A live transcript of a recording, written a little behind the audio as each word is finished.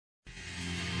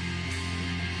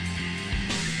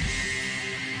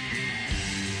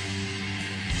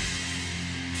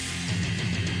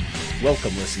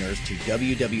Welcome, listeners, to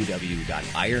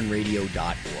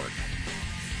www.ironradio.org,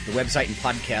 the website and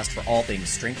podcast for all things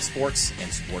strength sports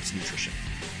and sports nutrition.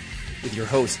 With your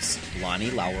hosts,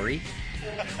 Lonnie Lowery.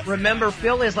 Remember,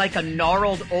 Phil is like a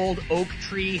gnarled old oak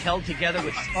tree held together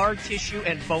with scar tissue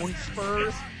and bone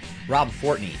spurs. Rob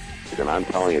Fortney. And I'm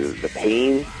telling you, the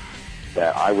pain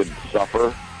that I would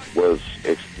suffer was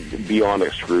beyond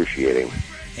excruciating.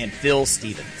 And Phil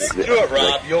Stevens. Do it,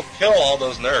 Rob. You'll kill all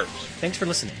those nerves. Thanks for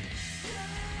listening.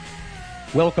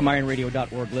 Welcome,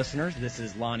 ironradio.org listeners. This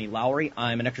is Lonnie Lowery.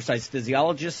 I'm an exercise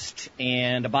physiologist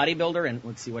and a bodybuilder, and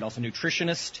let's see what else, a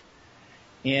nutritionist.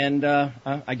 And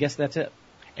I guess that's it.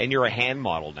 And you're a hand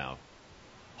model now.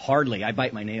 Hardly. I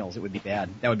bite my nails. It would be bad.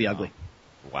 That would be ugly.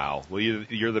 Wow. Well,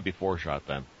 you're the before shot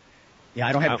then. Yeah,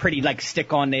 I don't have pretty, like,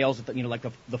 stick-on nails, with like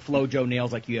the FloJo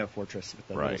nails like you have, Fortress, with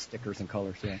the little stickers and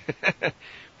colors, yeah.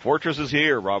 Fortress is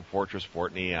here. Rob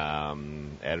Fortney,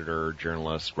 editor,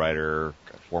 journalist, writer,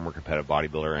 former competitive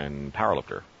bodybuilder, and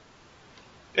powerlifter.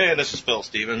 And this is Phil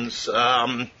Stevens,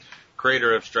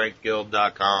 creator of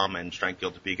StrengthGuild.com and Strength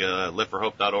Guild Topeka,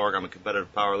 liftforhope.org. I'm a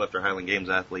competitive powerlifter, Highland Games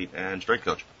athlete, and strength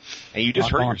coach. And you just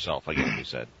hurt yourself again, you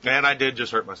said. And I did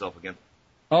just hurt myself again.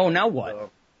 Oh, now what?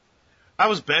 I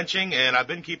was benching, and I've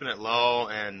been keeping it low,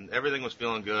 and everything was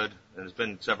feeling good. And it's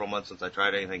been several months since I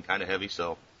tried anything kind of heavy,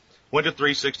 so went to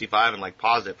 365 and,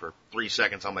 paused it for 3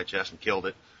 seconds on my chest and killed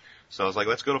it. So I was like,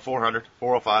 let's go to 400,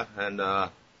 405,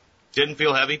 and didn't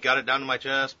feel heavy. Got it down to my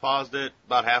chest, paused it,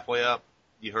 about halfway up.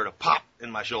 You heard a pop in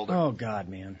my shoulder. Oh, God,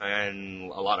 man. And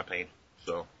a lot of pain.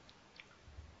 So,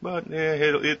 but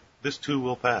this too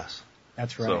will pass.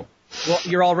 That's right. So. Well,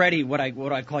 you're already what I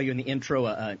call you in the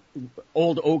intro,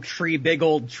 old oak tree, big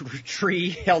old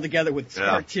tree held together with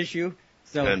scar tissue.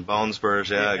 So and bone spurs,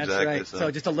 that's exactly. Right.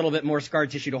 So just a little bit more scar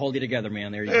tissue to hold you together,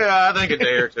 man. There you go. Yeah, I think a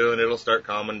day or two, and it'll start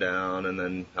calming down, and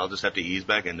then I'll just have to ease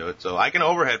back into it. So I can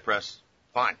overhead press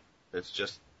fine. It's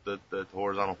just the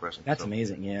horizontal pressing. That's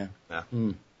amazing, yeah. Yeah.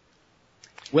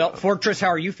 Well, Fortress, how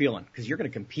are you feeling? Because you're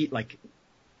going to compete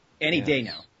any day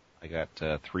now. I got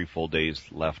 3 full days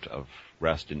left of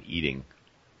rest and eating.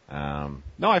 No,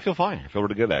 I feel fine. I feel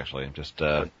really good, actually. I'm just,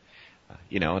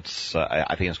 it's,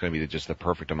 I think it's going to be just the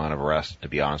perfect amount of rest, to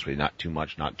be honest with you. Not too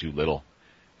much, not too little.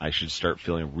 I should start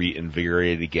feeling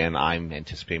reinvigorated again. I'm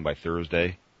anticipating by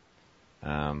Thursday.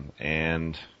 I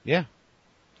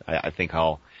think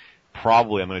I'm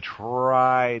going to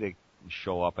try to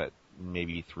show up at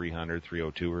maybe 300,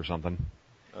 302 or something.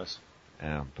 Nice.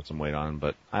 Put some weight on,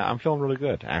 but I'm feeling really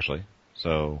good, actually.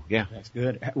 So, yeah. That's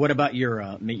good. What about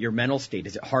your mental state?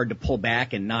 Is it hard to pull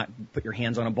back and not put your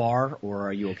hands on a bar, or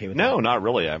are you okay with that? No, not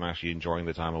really. I'm actually enjoying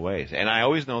the time away. And I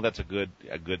always know that's a good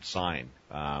sign.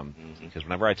 Because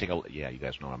whenever I take you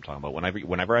guys know what I'm talking about.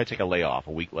 Whenever I take a layoff,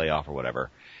 a week layoff or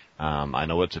whatever, I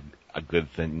know it's a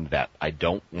good thing that I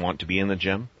don't want to be in the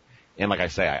gym. And like I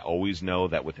say, I always know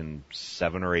that within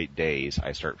 7 or 8 days,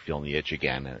 I start feeling the itch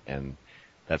again, and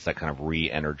that's that kind of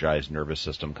re-energized nervous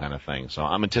system kind of thing. So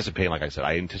I'm anticipating, like I said,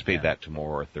 that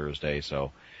tomorrow or Thursday.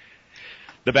 So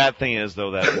the bad thing is,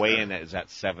 though, that weigh-in is at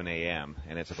 7 a.m.,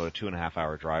 and it's about a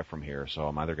 2.5-hour drive from here. So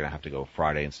I'm either going to have to go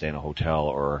Friday and stay in a hotel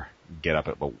or get up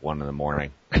at about 1 in the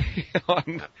morning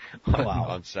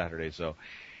on Saturday. So,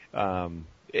 but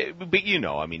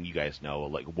you guys know,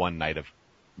 one night of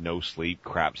no sleep,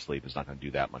 crap sleep is not going to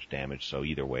do that much damage. So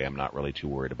either way, I'm not really too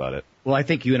worried about it. Well, I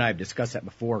think you and I have discussed that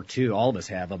before, too. All of us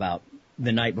have, about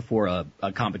the night before a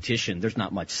competition. There's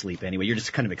not much sleep anyway. You're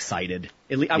just kind of excited.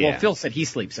 Well, Phil said he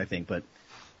sleeps, I think, but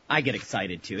I get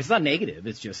excited, too. It's not negative.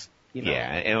 It's just, Yeah,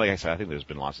 and like I said, I think there's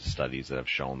been lots of studies that have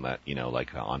shown that,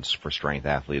 for strength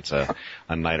athletes, a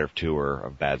night or two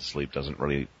of bad sleep doesn't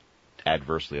really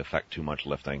adversely affect too much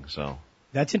lifting, so...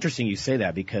 That's interesting you say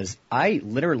that, because I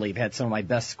literally have had some of my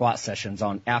best squat sessions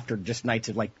after just nights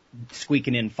of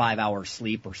squeaking in 5 hours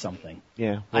sleep or something.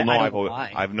 Yeah. Well,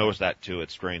 I've noticed that too.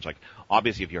 It's strange.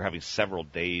 Obviously if you're having several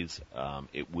days,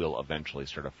 it will eventually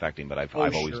start affecting, but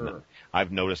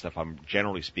I've noticed if I'm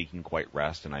generally speaking quite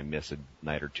rest and I miss a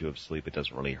night or two of sleep, it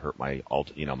doesn't really hurt my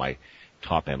my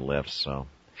top end lifts, so.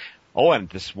 Oh, and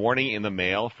this morning in the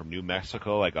mail from New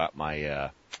Mexico, I got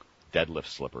my, deadlift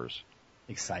slippers.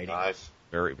 Exciting. Nice.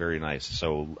 Very, very nice.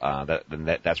 So,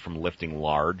 that's from Lifting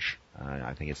Large.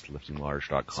 I think it's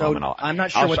liftinglarge.com. So, and I'm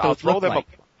not sure what those look like.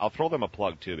 I'll throw them a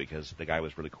plug too, because the guy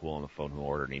was really cool on the phone who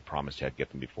ordered, and he promised he'd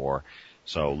get them before.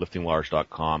 So,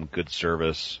 liftinglarge.com, good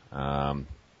service.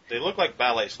 They look like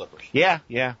ballet slippers. Yeah.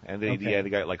 And they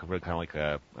got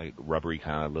a rubbery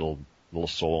kind of little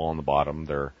sole on the bottom.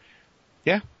 They're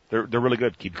really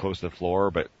good. Keep close to the floor,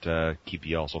 but, keep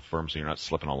you also firm so you're not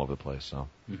slipping all over the place. So.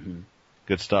 Mm-hmm.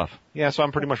 Good stuff. Yeah, so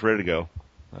I'm pretty much ready to go.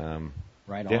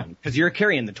 Right on. Because you're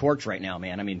carrying the torch right now,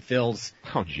 man. I mean, Phil's,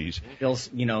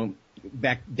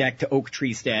 back to oak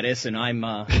tree status, and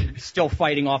I'm still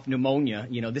fighting off pneumonia.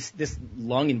 This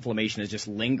lung inflammation is just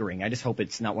lingering. I just hope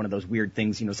it's not one of those weird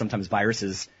things. Sometimes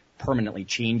viruses permanently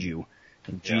change you.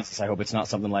 And Jesus, I hope it's not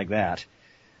something like that.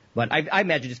 But I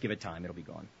imagine just give it time; it'll be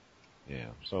gone. Yeah.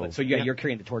 So you're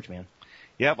carrying the torch, man.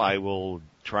 Yep, I will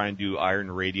try and do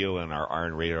Iron Radio and our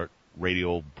Iron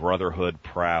Radio Brotherhood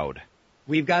proud.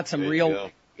 We've got some real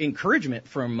encouragement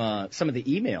from some of the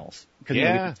emails because we've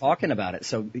been talking about it.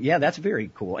 So, that's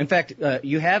very cool. In fact,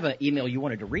 you have an email you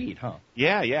wanted to read, huh?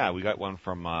 Yeah. We got one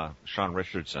from Sean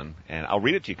Richardson, and I'll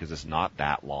read it to you because it's not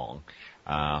that long.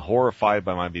 Horrified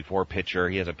by my before picture.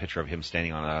 He has a picture of him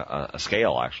standing on a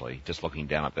scale, actually, just looking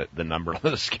down at the number on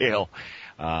the scale.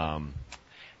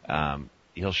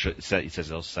 He says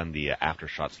he'll send the after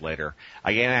shots later.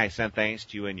 Again, I send thanks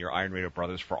to you and your Iron Radio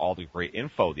brothers for all the great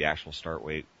info. The actual start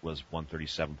weight was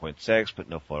 137.6, but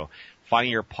no photo.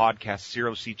 Finding your podcast,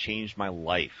 Zero C, changed my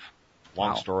life.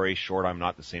 Long story short, I'm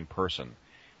not the same person.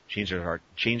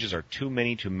 Changes are too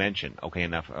many to mention. Okay,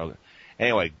 enough.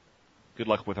 Anyway, good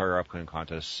luck with our upcoming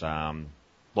contests. Blah,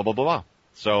 blah, blah, blah.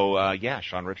 So,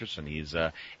 Sean Richardson, he's,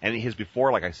 and his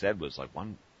before, like I said, was like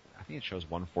I think it shows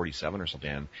 147 or something,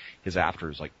 and his after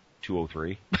is like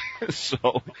 203.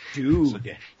 So,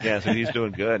 dude. So he's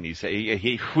doing good, and he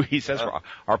says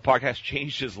our podcast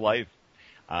changed his life.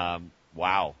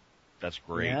 Wow. That's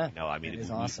great. Yeah, it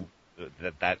is awesome.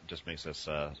 That just makes us,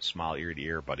 smile ear to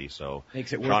ear, buddy. So.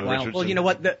 Makes it worthwhile. Well, you know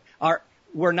what?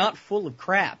 We're not full of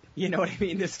crap. You know what I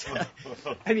mean?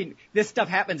 This stuff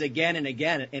happens again and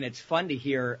again, and it's fun to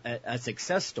hear a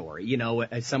success story.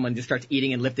 As someone just starts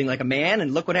eating and lifting like a man,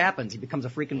 and look what happens. He becomes a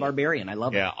freaking barbarian. I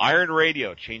love it. Yeah, Iron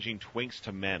Radio, changing twinks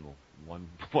to men, one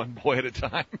boy at a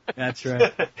time. That's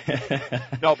right.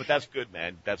 No, but that's good,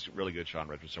 man. That's really good, Sean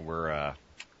Richardson. We're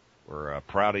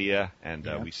proud of you,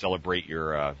 and we celebrate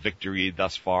your victory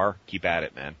thus far. Keep at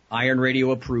it, man. Iron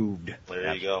Radio approved.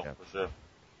 There you go, for sure.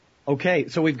 Okay,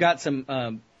 so we've got some,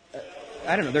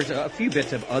 I don't know, there's a few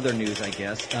bits of other news, I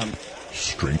guess.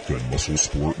 Strength and muscle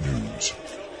sport news.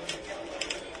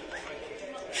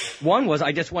 One was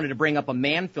I just wanted to bring up a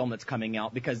man film that's coming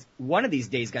out because one of these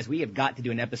days, guys, we have got to do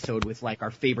an episode with like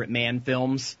our favorite man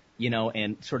films,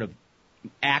 and sort of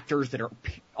actors that are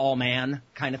all man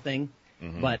kind of thing.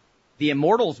 Mm-hmm. But the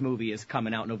Immortals movie is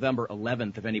coming out November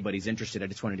 11th. If anybody's interested, I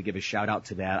just wanted to give a shout out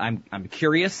to that. I'm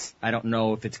curious. I don't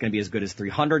know if it's going to be as good as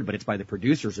 300, but it's by the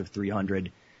producers of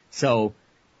 300. So,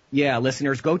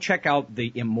 listeners, go check out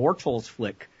the Immortals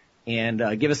flick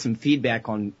and give us some feedback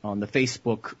on the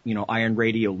Facebook, Iron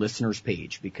Radio listeners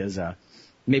page because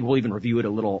maybe we'll even review it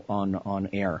a little on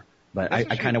air. But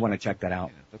I kind of want to check that out.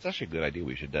 Yeah, that's actually a good idea.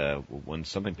 We should, when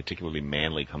something particularly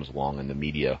manly comes along in the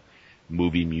media,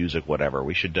 movie, music, whatever,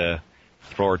 we should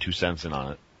throw our 2 cents in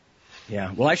on it.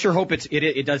 Yeah, well, I sure hope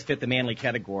it does fit the manly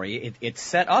category. It's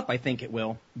set up, I think it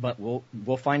will, but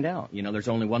we'll find out. There's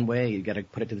only one way. You got to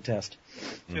put it to the test.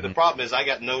 See, the problem is I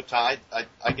got no tie.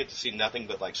 I get to see nothing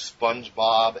but like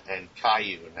SpongeBob and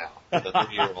Caillou now, the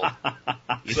 3-year-old.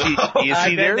 You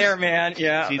see there, man.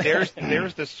 Yeah. See,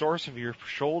 there's the source of your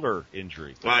shoulder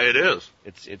injury. Well, it is.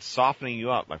 It's softening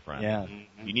you up, my friend. Yeah.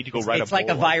 Mm-hmm. You need to go right. It's like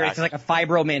a virus. It's like a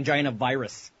fibromangina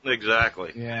virus.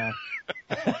 Exactly. Yeah.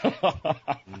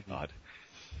 God.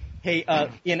 Hey,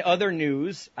 in other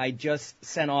news, I just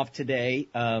sent off today,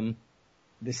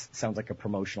 this sounds like a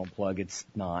promotional plug, it's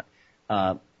not,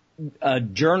 a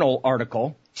journal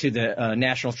article to the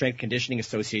National Strength Conditioning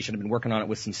Association. I've been working on it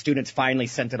with some students, finally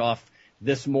sent it off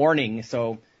this morning,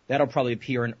 so that'll probably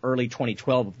appear in early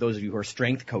 2012 of those of you who are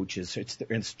strength coaches.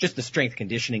 It's just the Strength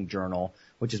Conditioning Journal,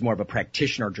 which is more of a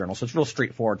practitioner journal, so it's real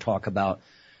straightforward talk about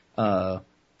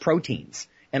proteins.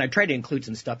 And I tried to include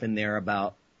some stuff in there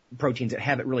about proteins that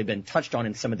haven't really been touched on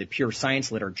in some of the pure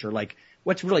science literature, like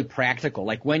what's really practical,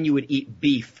 like when you would eat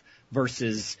beef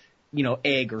versus,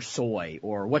 egg or soy,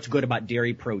 or what's good about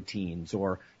dairy proteins,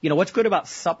 or, what's good about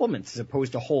supplements as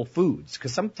opposed to whole foods.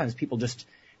 Because sometimes people they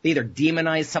either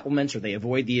demonize supplements or they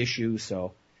avoid the issue.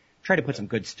 So try to put some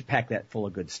pack that full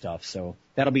of good stuff. So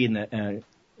that'll be in the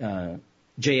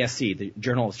JSC, the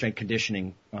Journal of Strength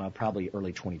Conditioning, probably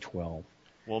early 2012.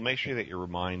 Well, make sure that you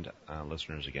remind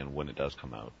listeners again when it does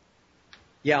come out.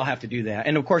 Yeah, I'll have to do that.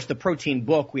 And, of course, the protein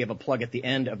book, we have a plug at the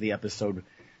end of the episode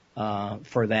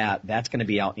for that. That's going to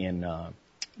be out in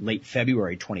late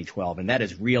February 2012, and that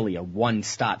is really a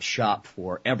one-stop shop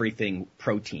for everything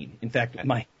protein. In fact,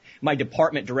 my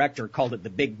department director called it the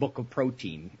Big Book of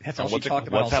Protein. That's all she talked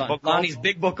about all the time. Lonnie's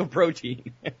Big Book of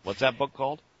Protein. What's that book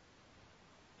called?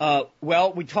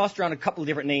 Well, we tossed around a couple of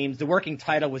different names. The working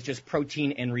title was just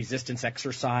Protein and Resistance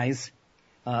Exercise.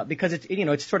 because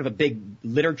it's sort of a big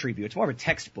literature review. It's more of a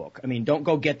textbook. I mean, don't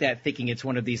go get that thinking it's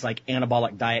one of these like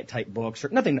anabolic diet type books, or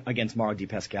nothing against Mauro Di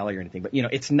Pasquale or anything, but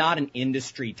it's not an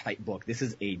industry type book. This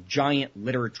is a giant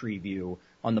literature review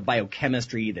on the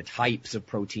biochemistry, the types of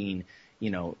protein,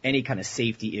 any kind of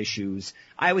safety issues.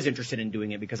 I was interested in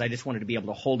doing it because I just wanted to be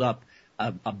able to hold up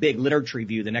a big literature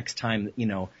review the next time,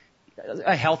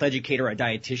 a health educator, a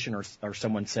dietitian, or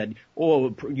someone said,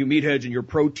 "Oh, you meatheads and your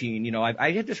protein."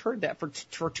 I had just heard that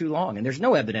for too long, and there's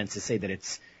no evidence to say that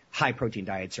it's high protein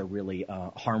diets are really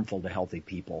harmful to healthy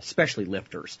people, especially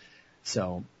lifters.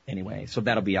 So anyway,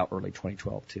 that'll be out early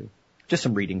 2012 too. Just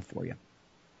some reading for you.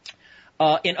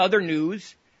 In other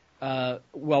news,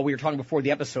 we were talking before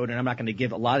the episode, and I'm not going to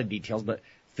give a lot of details, but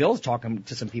Phil's talking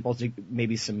to some people to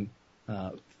maybe some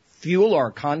fuel or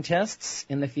contests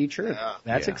in the future. Yeah.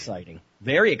 That's exciting.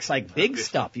 Very exciting. Big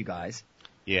stuff, you guys.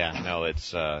 Yeah, no,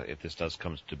 it's if this does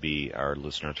come to be, our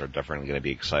listeners are definitely going to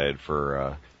be excited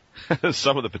for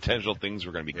some of the potential things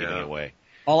we're going to be giving away.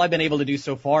 All I've been able to do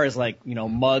so far is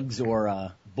mugs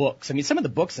or books. I mean, some of the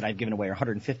books that I've given away are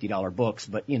 $150 books,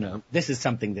 but this is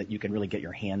something that you can really get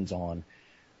your hands on.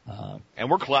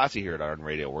 And we're classy here at Iron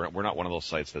Radio. We're not one of those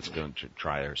sites that's going to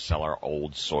try to sell our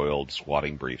old soiled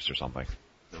squatting briefs or something.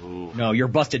 Ooh. No, your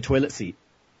busted toilet seat,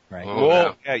 right?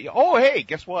 Oh, yeah. Oh, hey,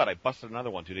 guess what? I busted another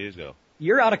one 2 days ago.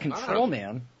 You're out of control,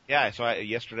 man. Yeah, so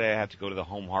yesterday I had to go to the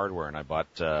Home Hardware and I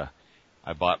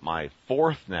bought my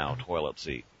fourth now toilet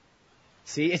seat.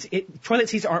 See, toilet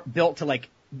seats aren't built to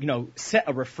set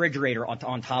a refrigerator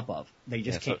on top of. They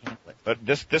just can't handle it. But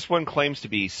this one claims to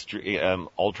be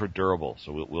ultra durable,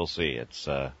 so we'll see. It's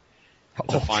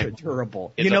ultra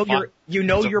durable.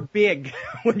 You're big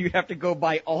when you have to go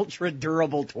buy ultra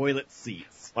durable toilet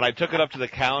seats. When I took it up to the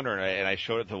counter and I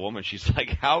showed it to the woman, she's like,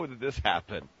 "How did this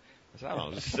happen?" I said, "I don't know, I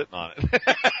was just sitting on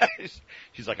it."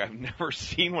 She's like, "I've never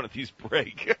seen one of these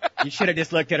break." You should have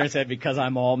just looked at her and said, "Because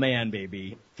I'm all man,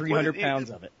 baby. 300 pounds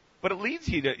of it." But it leads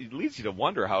you to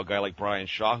wonder how a guy like Brian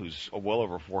Shaw, who's well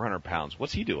over 400 pounds,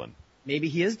 what's he doing? Maybe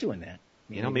he is doing that.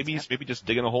 Maybe he's just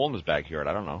digging a hole in his backyard.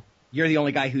 I don't know. You're the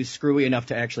only guy who's screwy enough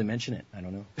to actually mention it. I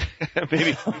don't know.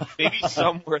 maybe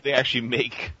somewhere they actually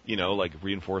make, like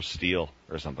reinforced steel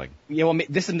or something. Yeah, well,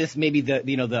 this may be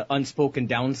the unspoken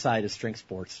downside of strength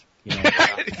sports.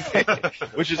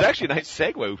 Which is actually a nice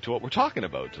segue to what we're talking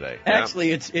about today.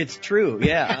 Actually, it's true.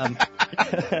 Yeah.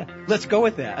 Let's go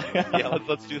with that. Yeah,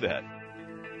 let's do that.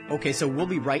 Okay, so we'll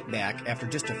be right back after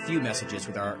just a few messages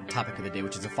with our topic of the day,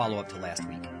 which is a follow-up to last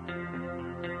week.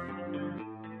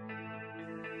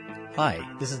 Hi,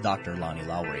 this is Dr. Lonnie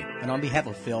Lowry, and on behalf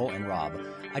of Phil and Rob,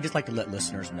 I'd just like to let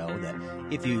listeners know that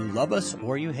if you love us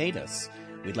or you hate us,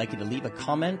 we'd like you to leave a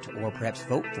comment or perhaps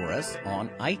vote for us on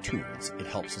iTunes. It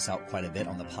helps us out quite a bit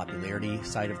on the popularity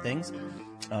side of things.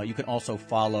 You can also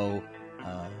follow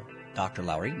Dr.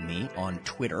 Lowry, me, on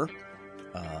Twitter.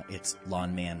 It's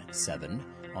Lawnman7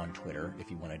 on Twitter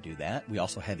if you want to do that. We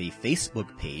also have a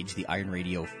Facebook page, the Iron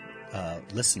Radio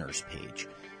listeners page.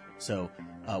 So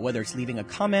whether it's leaving a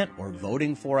comment or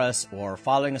voting for us or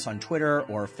following us on Twitter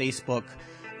or Facebook,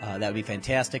 that would be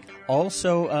fantastic.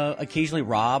 Also, occasionally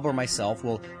Rob or myself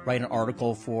will write an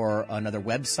article for another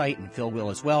website, and Phil will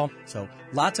as well. So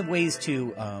lots of ways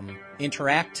to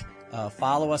interact,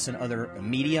 follow us in other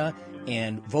media,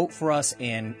 and vote for us,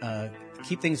 and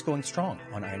keep things going strong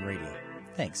on Iron Radio.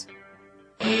 Thanks.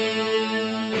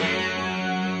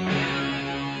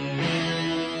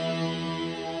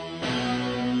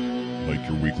 Like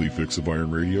your weekly fix of Iron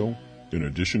Radio? In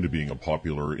addition to being a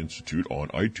popular institute on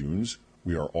iTunes,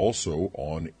 we are also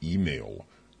on email.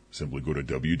 Simply go to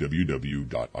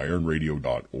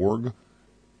www.ironradio.org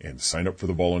and sign up for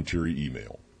the voluntary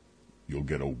email. You'll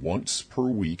get a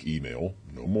once-per-week email,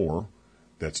 no more,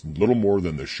 that's little more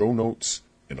than the show notes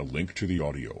and a link to the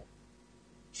audio.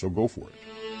 So go for it.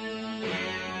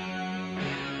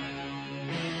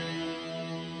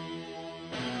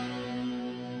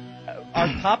 Our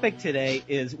topic today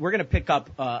is we're going to pick up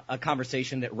a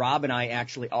conversation that Rob and I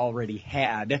actually already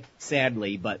had,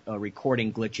 sadly, but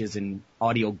recording glitches and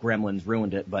audio gremlins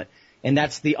ruined it. And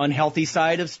that's the unhealthy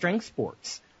side of strength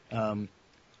sports.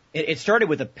 It started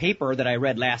with a paper that I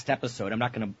read last episode. I'm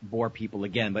not going to bore people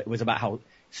again, but it was about how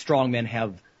strong men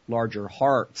have larger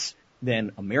hearts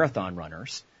than marathon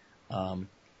runners. And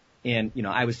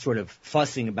I was sort of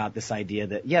fussing about this idea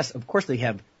that, yes, of course they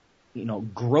have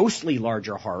grossly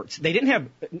larger hearts. They didn't have,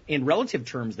 in relative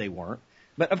terms, they weren't.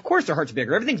 But of course their heart's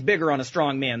bigger. Everything's bigger on a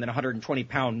strong man than a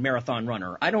 120-pound marathon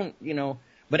runner. I don't,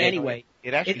 but anyway,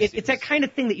 it's that kind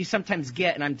of thing that you sometimes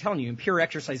get. And I'm telling you, in pure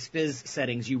exercise phys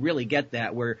settings, you really get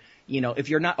that where, if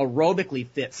you're not aerobically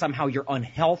fit, somehow you're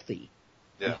unhealthy.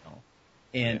 Yeah.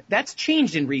 And that's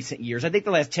changed in recent years. I think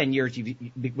the last 10 years,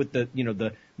 with the,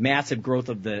 the massive growth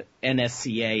of the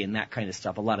NSCA and that kind of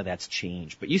stuff, a lot of that's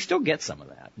changed. But you still get some of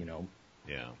that,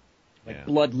 Yeah. Like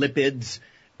blood lipids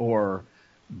or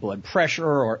blood pressure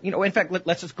or, in fact,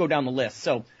 let's just go down the list.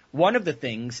 So one of the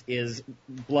things is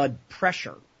blood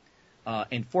pressure.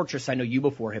 And Fortress, I know you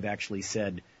before have actually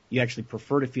said you actually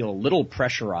prefer to feel a little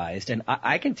pressurized. And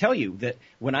I can tell you that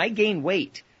when I gain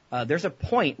weight, there's a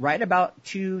point right about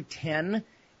 210.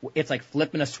 It's like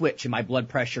flipping a switch and my blood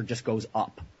pressure just goes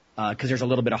up. Cause there's a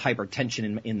little bit of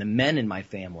hypertension in the men in my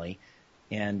family.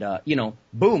 And,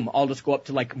 boom, I'll just go up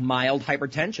to like mild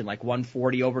hypertension, like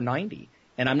 140 over 90.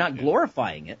 And I'm not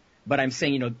glorifying it, but I'm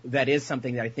saying, that is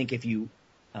something that I think if you,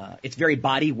 it's very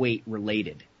body weight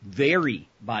related,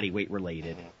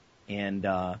 And,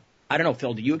 I don't know,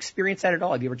 Phil, do you experience that at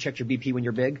all? Have you ever checked your BP when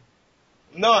you're big?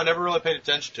 No, I never really paid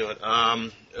attention to it.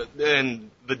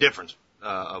 And the difference,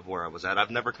 of where I was at.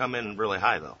 I've never come in really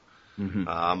high though. Mm-hmm.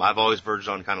 I've always verged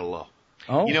on kind of low.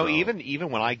 Oh,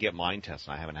 even when I get mine tested,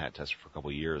 I haven't had it tested for a couple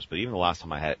of years, but even the last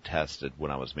time I had it tested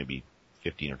when I was maybe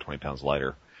 15 or 20 pounds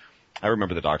lighter, I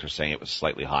remember the doctor saying it was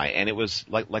slightly high, and it was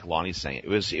like Lonnie's saying,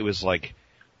 it was like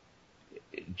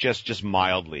just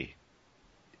mildly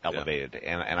elevated.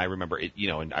 And I remember it,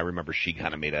 and I remember she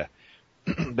kind of made a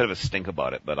bit of a stink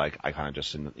about it, but I kind of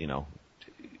just, in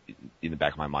the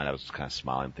back of my mind, I was just kind of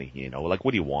smiling, thinking, like,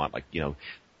 what do you want? Like,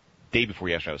 day before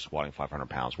yesterday, I was squatting 500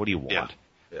 pounds. What do you want? Yeah.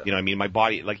 Yeah. I mean, my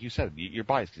body, like you said, your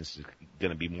body's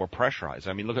going to be more pressurized.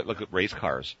 I mean, look at race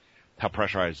cars, how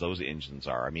pressurized those engines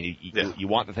are. I mean, you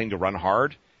want the thing to run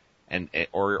hard,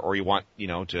 or you want,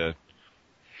 to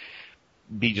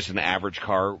be just an average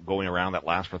car going around that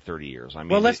lasts for 30 years. I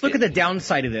mean, well, let's look at the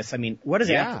downside of this. I mean, what does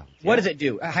does it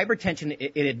do? Hypertension,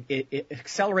 it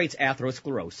accelerates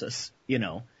atherosclerosis,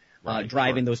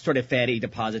 driving those sort of fatty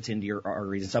deposits into your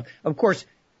arteries and stuff. Of course,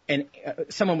 and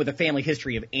someone with a family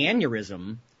history of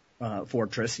aneurysm,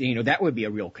 Fortress, that would be a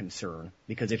real concern,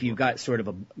 because if you've got sort of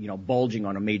a, bulging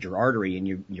on a major artery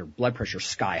and your blood pressure's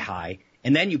sky high,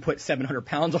 and then you put 700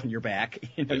 pounds on your back,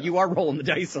 you are rolling the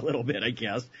dice a little bit, I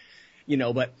guess.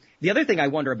 But the other thing I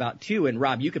wonder about too, and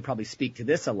Rob, you could probably speak to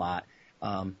this a lot,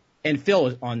 and Phil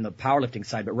is on the powerlifting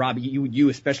side, but Rob, you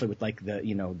especially with like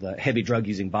the heavy drug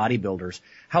using bodybuilders,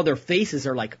 how their faces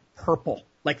are like purple,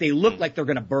 like they look like they're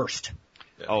going to burst.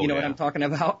 Oh, what I'm talking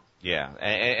about? Yeah.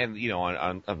 And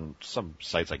on some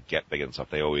sites like Get Big and stuff,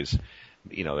 they always,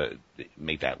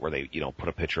 make that where they, put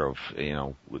a picture of,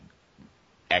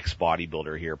 ex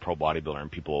bodybuilder here, pro bodybuilder,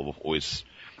 and people will always,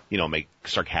 make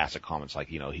sarcastic comments like,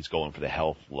 he's going for the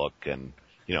health look and,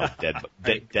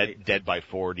 dead by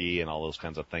 40 and all those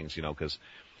kinds of things, cause,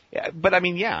 but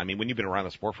when you've been around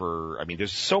the sport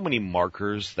there's so many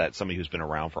markers that somebody who's been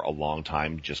around for a long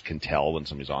time just can tell when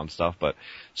somebody's on stuff. But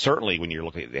certainly when you're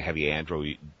looking at the heavy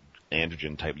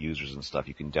androgen type users and stuff,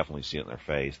 you can definitely see it in their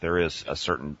face. There is a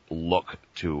certain look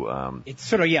to, it's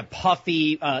sort of,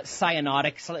 puffy,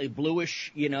 cyanotic, slightly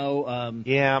bluish, and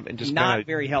just not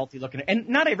very healthy looking. And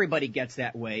not everybody gets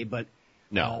that way, but.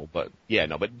 But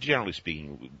generally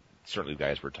speaking, certainly the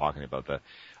guys we're talking about, the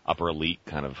upper elite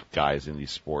kind of guys in these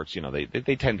sports,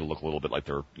 they tend to look a little bit like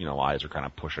their, eyes are kind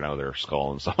of pushing out of their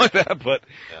skull and stuff like that. But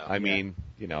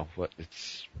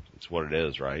it's what it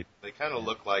is, right? They kind of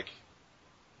look like,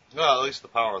 well, at least the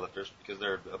powerlifters, because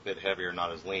they're a bit heavier,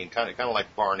 not as lean, kind of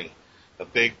like Barney, a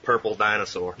big purple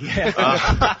dinosaur.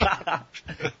 Yeah.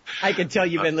 I can tell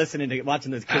you've been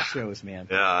watching those kid shows, man.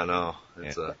 Yeah, I know.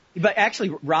 But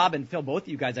actually, Rob and Phil, both of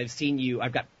you guys,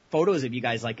 I've got photos of you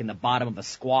guys like in the bottom of a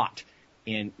squat.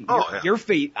 And your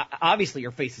face, obviously your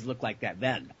faces look like that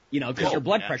then, because your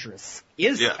blood pressure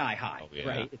is sky high,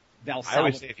 right? I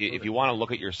always say if you want to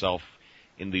look at yourself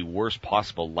in the worst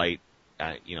possible light,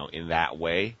 in that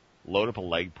way, load up a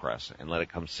leg press and let it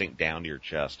come sink down to your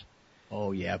chest.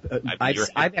 Oh yeah.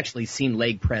 I've actually seen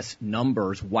leg press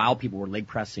numbers while people were leg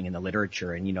pressing in the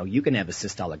literature, and you can have a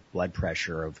systolic blood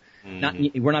pressure of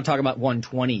we're not talking about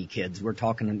 120 kids, we're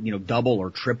talking, double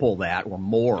or triple that or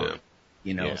more.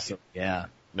 So yeah.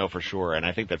 No, for sure. And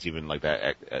I think that's even like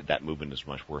that movement is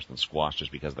much worse than squash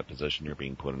just because of the position you're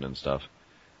being put in and stuff.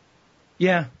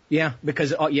 Yeah. Yeah.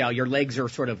 Because, your legs are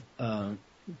sort of,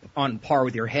 on par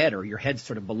with your head, or your head's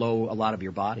sort of below a lot of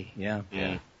your body. Yeah.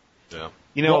 Yeah. Yeah.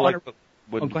 Go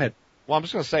ahead. Well, I'm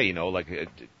just going to say, to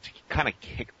kind of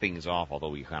kick things off, although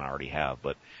we kind of already have,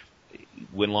 but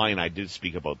when Lonnie and I did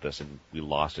speak about this and we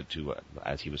lost it to,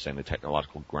 as he was saying, the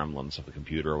technological gremlins of the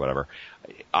computer or whatever,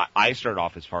 I started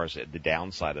off as far as the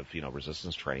downside of,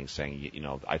 resistance training, saying,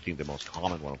 I think the most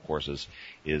common one, of course, is,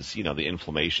 the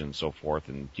inflammation and so forth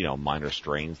and, minor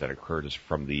strains that occur just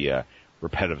from the,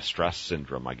 repetitive stress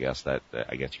syndrome, I guess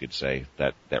you could say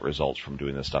that results from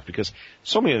doing this stuff, because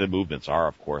so many of the movements are,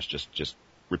 of course, just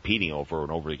repeating over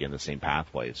and over again the same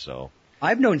pathways. So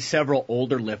I've known several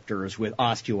older lifters with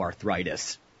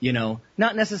osteoarthritis.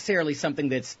 Not necessarily something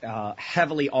that's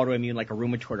heavily autoimmune like a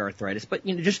rheumatoid arthritis, but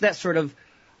just that sort of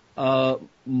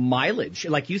mileage.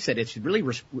 Like you said,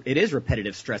 it is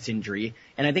repetitive stress injury,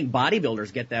 and I think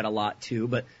bodybuilders get that a lot too,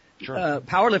 but sure.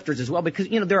 Powerlifters as well, because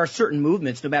there are certain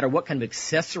movements, no matter what kind of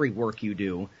accessory work you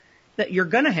do, that you're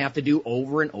going to have to do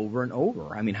over and over and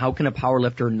over. I mean, how can a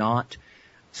powerlifter not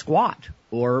squat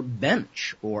or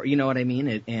bench, or you know what I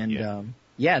mean?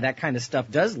 Yeah, that kind of stuff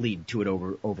does lead to it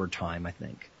over time, I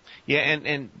think.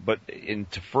 Yeah, but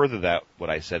to further that, what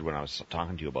I said when I was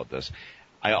talking to you about this,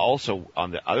 I also, on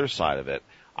the other side of it,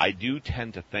 I do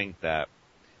tend to think that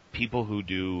people who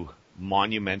do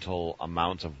monumental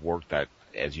amounts of work that,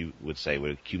 as you would say,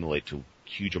 would accumulate to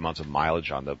huge amounts of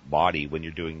mileage on the body, when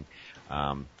you're doing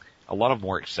a lot of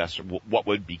more what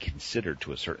would be considered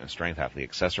to a certain strength athlete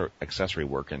accessory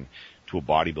work, and to a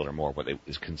bodybuilder more what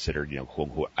is considered, quote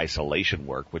unquote, isolation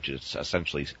work, which is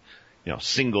essentially,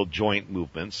 single joint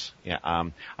movements. Yeah,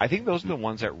 I think those are the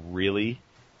ones that really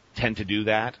tend to do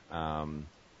that.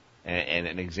 And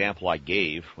an example I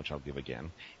gave, which I'll give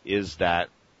again, is that,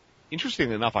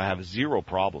 interestingly enough, I have zero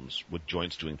problems with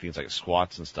joints doing things like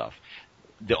squats and stuff.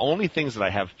 The only things that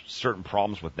I have certain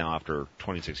problems with now after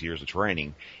 26 years of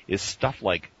training is stuff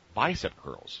like bicep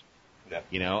curls. Yeah.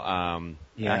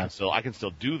 I can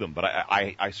still do them, but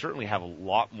I certainly have a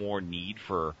lot more need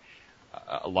for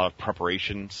a lot of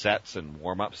preparation sets and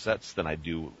warm-up sets than I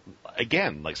do,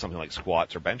 again, like something like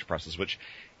squats or bench presses, which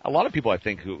a lot of people, I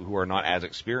think, who are not as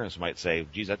experienced might say,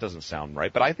 geez, that doesn't sound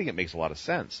right, but I think it makes a lot of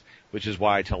sense, which is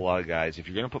why I tell a lot of guys, if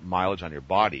you're going to put mileage on your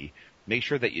body, make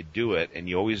sure that you do it and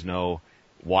you always know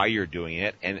why you're doing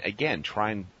it. And again,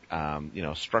 try and,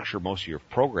 structure most of your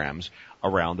programs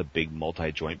around the big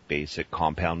multi-joint basic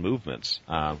compound movements.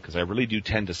 Cause I really do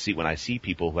tend to see, when I see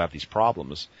people who have these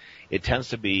problems, it tends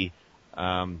to be,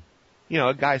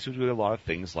 guys who do a lot of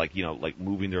things like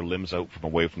moving their limbs out from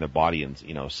away from their body and,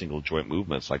 single joint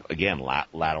movements, like again,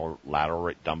 lateral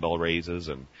dumbbell raises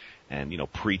and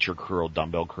preacher curl,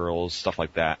 dumbbell curls, stuff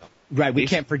like that. Right. We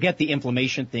can't forget the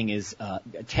inflammation thing is,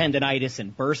 tendonitis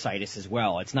and bursitis as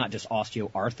well. It's not just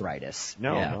osteoarthritis.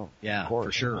 No. Yeah, of course.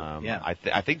 For sure.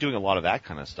 I think doing a lot of that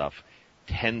kind of stuff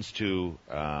tends to,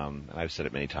 and I've said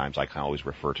it many times, I kind of always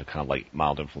refer to kind of like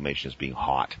mild inflammation as being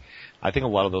hot. I think a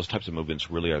lot of those types of movements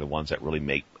really are the ones that really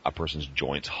make a person's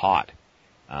joints hot.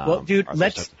 Well, dude,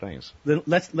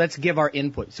 let's give our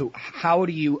input. So how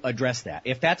do you address that?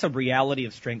 If that's a reality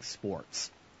of strength sports,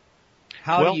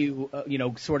 how do you,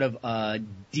 sort of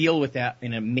deal with that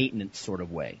in a maintenance sort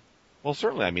of way? Well,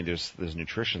 certainly. I mean, there's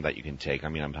nutrition that you can take. I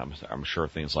mean, I'm sure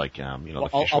things like, the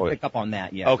fish I'll oil. pick up on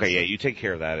that. Yeah. Okay. Yeah. You take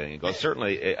care of that and you go.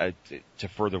 Certainly, to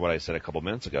further what I said a couple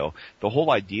minutes ago, the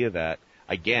whole idea that,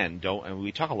 again, and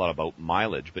we talk a lot about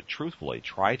mileage, but truthfully,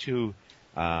 try to,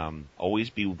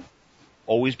 always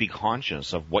be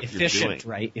conscious of what you're doing. Efficient,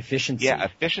 right? Efficiency. Yeah.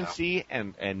 Efficiency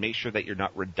and make sure that you're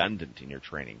not redundant in your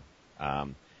training.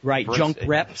 Right, junk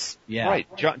reps. Yeah. Right,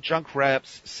 junk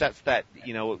reps, sets that,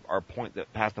 are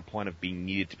past the point of being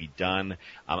needed to be done.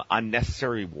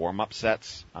 Unnecessary warm-up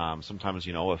sets. Sometimes,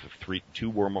 if two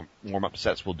warm-up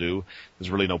sets will do,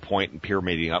 there's really no point in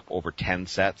pyramiding up over 10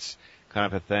 sets kind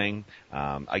of a thing.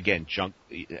 Again,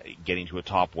 getting to a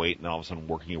top weight and then all of a sudden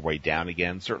working your way down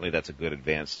again. Certainly that's a good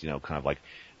advanced, kind of like,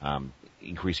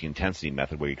 increasing intensity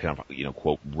method where you kind of,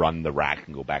 quote, run the rack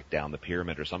and go back down the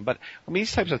pyramid or something. But, I mean,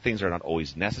 these types of things are not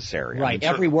always necessary. Right. I mean,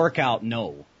 every workout,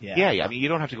 no. Yeah. I mean, you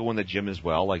don't have to go in the gym as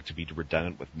well, like to be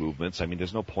redundant with movements. I mean,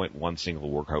 there's no point in one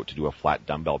single workout to do a flat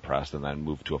dumbbell press and then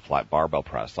move to a flat barbell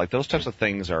press. Like those types of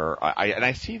things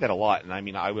I see that a lot. And I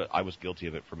mean, I was guilty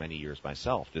of it for many years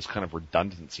myself. This kind of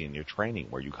redundancy in your training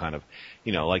where you kind of,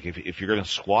 like if you're going to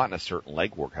squat in a certain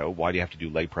leg workout, why do you have to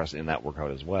do leg press in that workout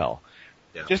as well?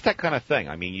 Yeah. Just that kind of thing.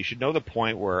 I mean, you should know the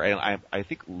point where, and I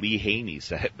think Lee Haney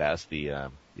said it best, the,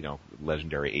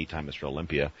 legendary 8-time Mr.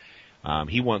 Olympia.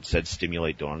 He once said,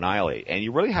 stimulate, don't annihilate. And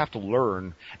you really have to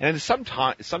learn, and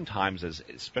sometimes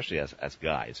especially as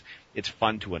guys, it's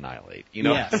fun to annihilate.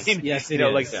 Yes, I mean, yes, it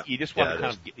is. Like, you just want to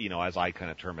kind of, as I kind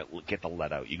of term it, get the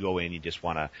let out. You go in, you just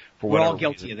want to, for We're whatever all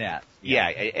guilty reason, of that. Yeah,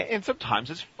 and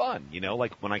sometimes it's fun,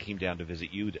 like when I came down to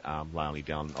visit you, Lonnie,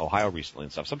 down in Ohio recently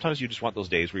and stuff. Sometimes you just want those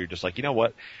days where you're just like, you know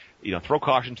what, throw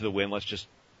caution to the wind, let's just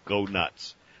go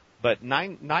nuts. But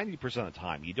 90% of the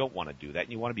time, you don't want to do that,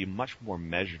 and you want to be much more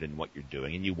measured in what you're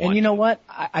doing. And you know what?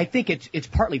 I think it's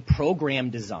partly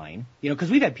program design. Because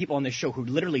we've had people on this show who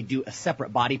literally do a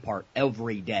separate body part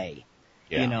every day.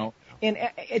 Yeah. And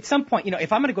at some point,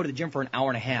 if I'm going to go to the gym for an hour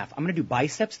and a half, I'm going to do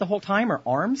biceps the whole time or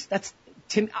arms.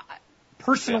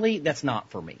 Personally, that's not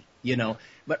for me,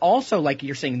 But also, like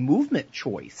you're saying, movement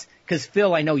choice. Because,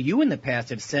 Phil, I know you in the past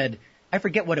have said, I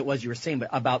forget what it was you were saying, but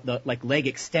about the leg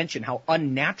extension, how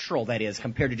unnatural that is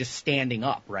compared to just standing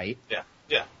up, right?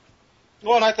 Yeah.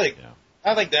 Well, and I think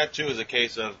that too is a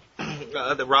case of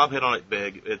that Rob hit on it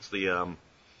big. It's the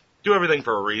do everything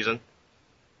for a reason,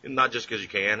 not just because you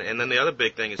can. And then the other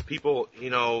big thing is people, you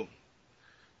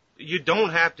don't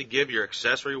have to give your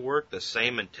accessory work the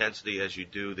same intensity as you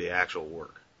do the actual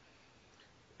work.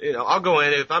 I'll go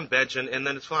in if I'm benching, and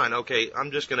then it's fine. Okay,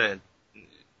 I'm just gonna.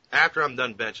 After I'm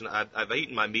done benching, I've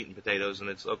eaten my meat and potatoes, and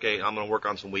it's okay. I'm going to work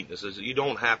on some weaknesses. You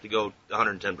don't have to go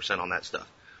 110% on that stuff.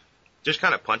 Just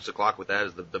kind of punch the clock with that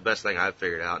is the best thing I've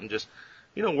figured out, and just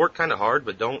work kind of hard,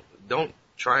 but don't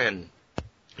try and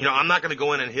I'm not going to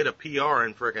go in and hit a PR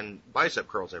in frickin' bicep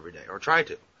curls every day or try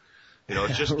to.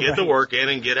 It's just get the work in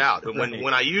and get out.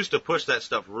 When I used to push that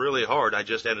stuff really hard, I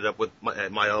just ended up with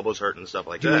my elbows hurting and stuff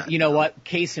like that. You know what?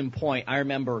 Case in point, I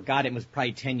remember, God, it was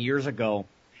probably 10 years ago.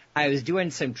 I was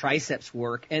doing some triceps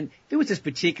work, and there was this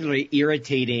particularly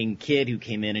irritating kid who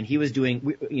came in, and he was doing,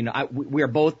 we were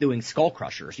both doing skull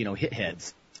crushers, hit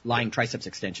heads, lying triceps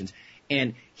extensions,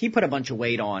 and he put a bunch of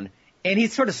weight on, and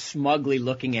he's sort of smugly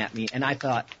looking at me, and I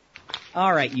thought,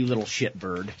 all right, you little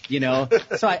shitbird,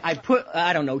 So I put,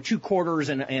 I don't know, 2 quarters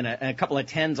and a couple of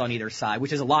 10s on either side,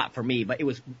 which is a lot for me, but it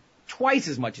was twice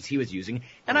as much as he was using,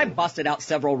 and I busted out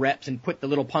several reps and put the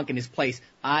little punk in his place.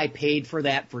 I paid for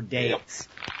that for days.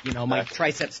 My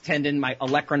triceps tendon, my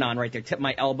olecranon right there, tip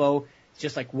my elbow. It's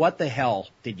just like, what the hell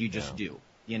did you just do?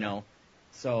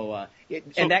 So,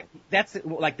 that's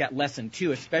like that lesson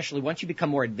too, especially once you become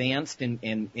more advanced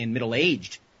and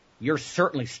middle-aged, you're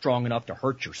certainly strong enough to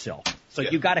hurt yourself. So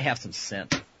you got to have some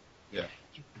sense. Yeah.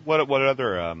 What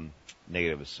other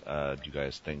negatives do you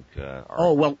guys think are?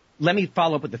 Oh, well, let me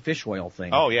follow up with the fish oil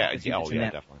thing. Oh, yeah.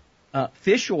 Definitely.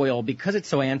 Fish oil, because it's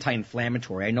so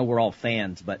anti-inflammatory, I know we're all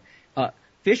fans, but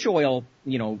fish oil,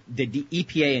 the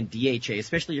EPA and DHA,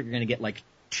 especially if you're going to get like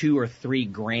 2 or 3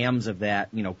 grams of that,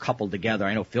 coupled together.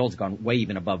 I know Phil's gone way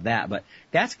even above that, but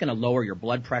that's going to lower your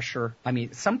blood pressure. I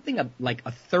mean, something like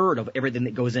a third of everything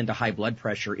that goes into high blood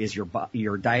pressure is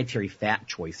your dietary fat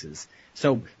choices.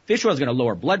 So fish oil is going to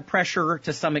lower blood pressure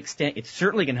to some extent. It's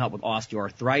certainly going to help with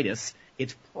osteoarthritis.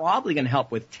 It's probably going to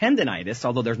help with tendinitis,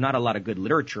 although there's not a lot of good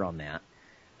literature on that.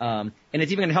 And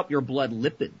it's even going to help your blood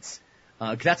lipids.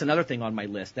 Because that's another thing on my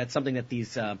list. That's something that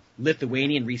these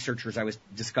Lithuanian researchers I was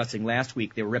discussing last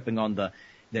week, they were ripping on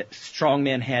that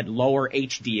strongmen had lower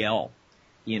HDL,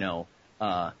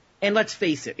 and let's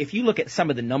face it, if you look at some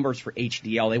of the numbers for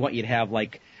HDL, they want you to have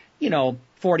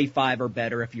 45 or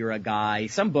better if you're a guy.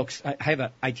 Some books,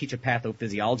 I teach a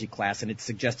pathophysiology class, and it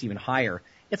suggests even higher.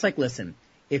 It's like, listen,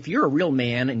 if you're a real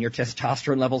man and your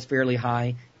testosterone level's fairly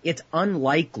high, it's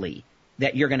unlikely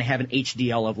that you're going to have an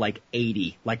HDL of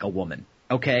 80 like a woman.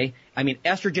 Okay? I mean,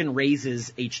 estrogen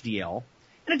raises HDL,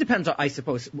 and it depends on, I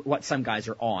suppose, what some guys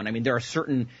are on. I mean, there are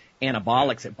certain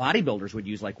anabolics that bodybuilders would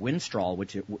use, like Winstrol,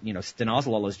 which,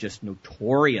 stanozolol is just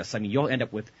notorious. I mean, you'll end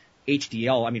up with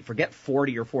HDL. I mean, forget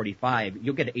 40 or 45.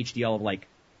 You'll get an HDL of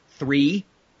 3.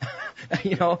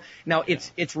 Now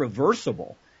it's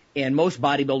reversible, and most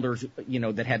bodybuilders,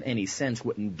 that have any sense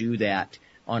wouldn't do that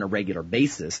on a regular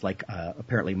basis, like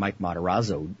apparently Mike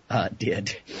Matarazzo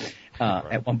did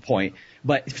at one point.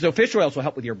 But so fish oils will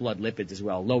help with your blood lipids as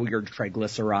well, lower your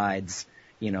triglycerides,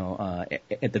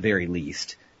 at the very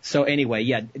least. So anyway,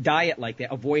 diet like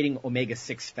that, avoiding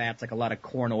omega-6 fats, like a lot of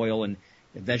corn oil and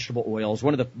vegetable oils.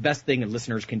 One of the best things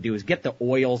listeners can do is get the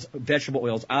vegetable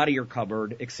oils out of your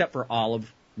cupboard, except for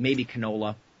olive, maybe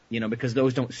canola, because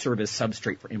those don't serve as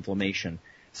substrate for inflammation.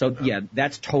 So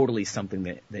that's totally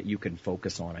something that you can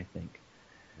focus on, I think.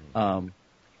 And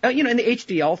the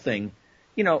HDL thing,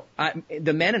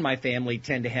 the men in my family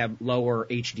tend to have lower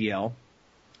HDL,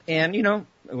 and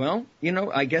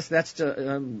I guess that's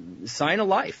the sign of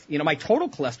life. My total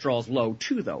cholesterol is low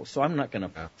too, though, so I'm not going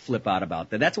to flip out about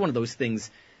that. That's one of those things.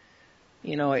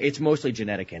 It's mostly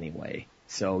genetic anyway,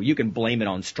 so you can blame it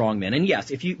on strong men. And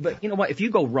yes, if you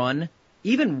go run,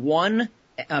 even one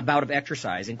bout of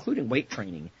exercise, including weight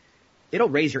training, it'll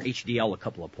raise your HDL a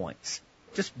couple of points.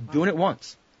 Just doing it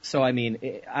once. So, I mean,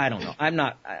 I don't know. I'm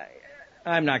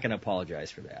not going to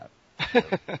apologize for that.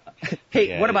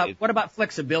 Hey, what about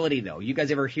flexibility though? You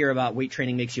guys ever hear about weight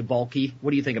training makes you bulky?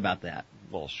 What do you think about that?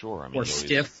 Well, sure. I mean, or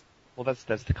stiff? Well,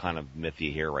 that's the kind of myth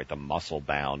you hear, right? The muscle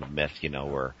bound myth,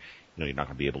 where you're not going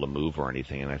to be able to move or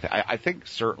anything. And I think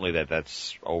certainly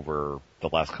that's over the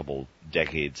last couple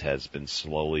decades has been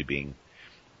slowly being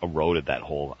eroded that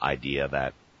whole idea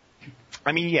that,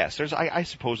 I mean, yes, I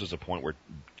suppose there's a point where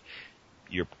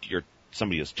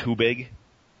somebody is too big,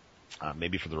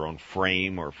 maybe for their own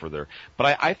frame or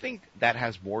but I think that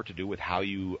has more to do with how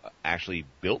you actually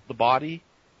built the body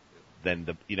than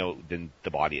the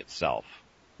body itself.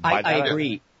 I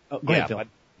agree. Go ahead, Phil.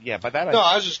 By that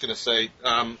I was just going to say,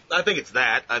 I think it's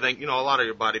that. I think, a lot of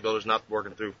your bodybuilders not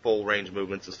working through full range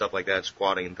movements and stuff like that,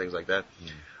 squatting and things like that.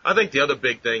 I think the other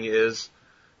big thing is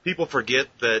people forget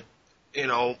that,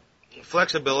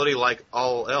 flexibility, like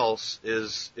all else,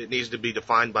 it needs to be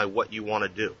defined by what you want to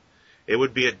do. It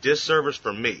would be a disservice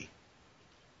for me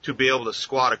to be able to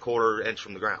squat a quarter inch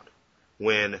from the ground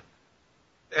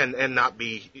and not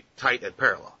be tight at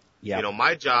parallel. Yeah.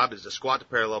 My job is to squat to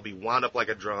parallel, be wound up like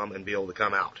a drum, and be able to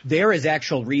come out. There is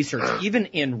actual research, even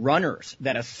in runners,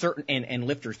 that a certain, and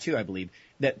lifters too, I believe,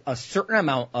 that a certain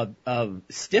amount of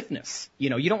stiffness, you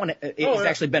don't want to, it's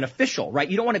actually beneficial, right?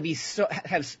 You don't want to be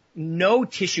have no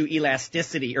tissue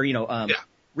elasticity or,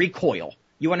 recoil.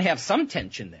 You want to have some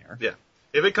tension there. Yeah.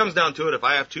 If it comes down to it, if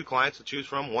I have two clients to choose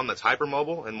from, one that's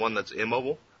hypermobile and one that's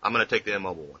immobile, I'm going to take the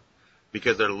immobile one,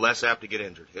 because they're less apt to get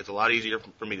injured. It's a lot easier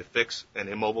for me to fix an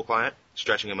immobile client,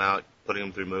 stretching them out, putting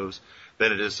them through moves,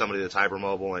 than it is somebody that's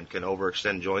hypermobile and can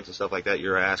overextend joints and stuff like that.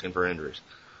 You're asking for injuries.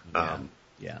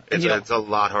 It's a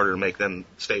lot harder to make them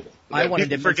stable.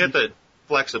 People forget that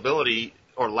flexibility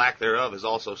or lack thereof is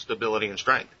also stability and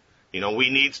strength. We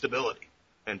need stability,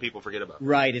 and people forget about it.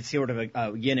 Right. It's sort of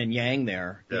a yin and yang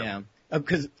there. Yeah.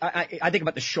 Because I think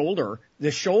about the shoulder.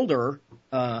 The shoulder,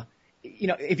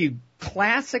 if you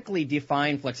classically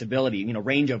define flexibility,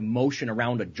 range of motion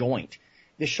around a joint,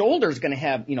 the shoulder is going to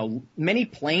have, many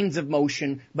planes of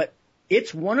motion, but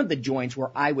it's one of the joints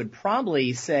where I would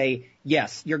probably say,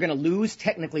 yes, you're going to lose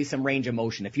technically some range of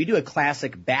motion. If you do a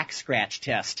classic back scratch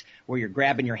test where you're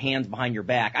grabbing your hands behind your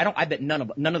back, I bet none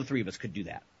of the three of us could do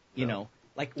that.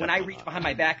 Like when I reach behind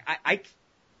my back,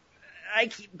 I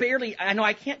barely,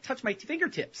 I can't touch my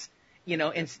fingertips.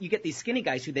 And you get these skinny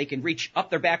guys who they can reach up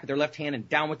their back with their left hand and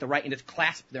down with the right and just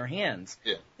clasp their hands.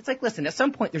 Yeah. It's like, listen, at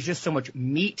some point there's just so much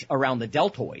meat around the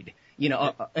deltoid,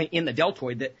 in the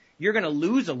deltoid, that you're going to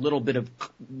lose a little bit of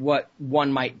what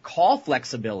one might call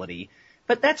flexibility.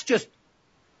 But that's just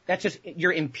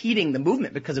you're impeding the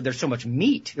movement because there's so much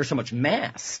meat, there's so much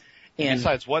mass. And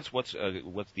besides, what's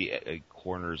the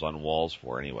corners on walls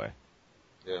for anyway?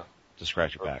 Yeah. To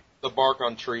scratch your back. The bark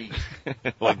on trees.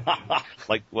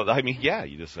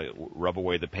 you just rub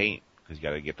away the paint because you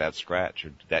got to get that scratch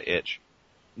or that itch.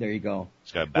 There you go.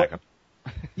 It's got to back up.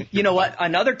 You know what?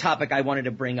 Another topic I wanted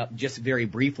to bring up just very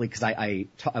briefly, because I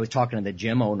was talking to the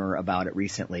gym owner about it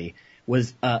recently,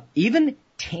 was even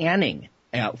tanning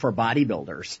for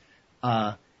bodybuilders.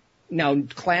 Now,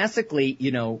 classically,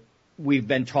 we've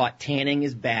been taught tanning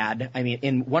is bad. I mean,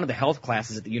 in one of the health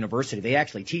classes at the university, they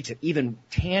actually teach that even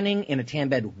tanning in a tan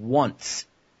bed once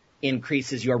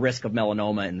increases your risk of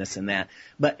melanoma and this and that.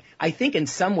 But I think in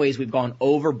some ways we've gone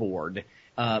overboard,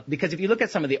 because if you look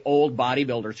at some of the old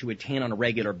bodybuilders who would tan on a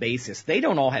regular basis, they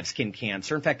don't all have skin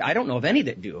cancer. In fact, I don't know of any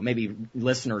that do. Maybe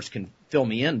listeners can fill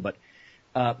me in, but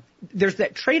there's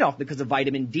that trade-off because of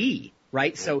vitamin D.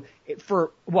 Right? So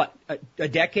for a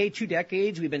decade, 2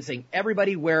 decades, we've been saying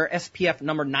everybody wear SPF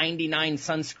number 99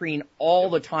 sunscreen all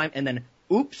the time, and then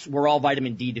oops, we're all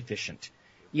vitamin D deficient.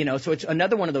 So it's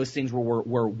another one of those things where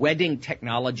we're wedding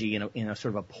technology in a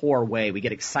sort of a poor way. We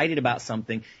get excited about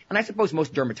something, and I suppose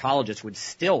most dermatologists would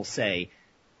still say,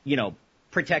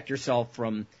 protect yourself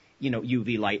from,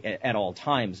 UV light at all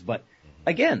times, but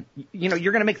again, you're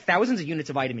going to make thousands of units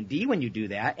of vitamin D when you do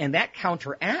that, and that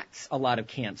counteracts a lot of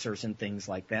cancers and things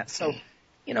like that. So,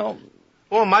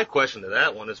 Well, my question to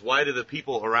that one is, why do the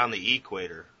people around the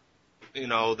equator,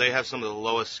 they have some of the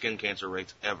lowest skin cancer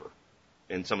rates ever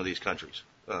in some of these countries?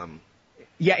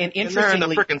 Yeah, and interestingly, they're in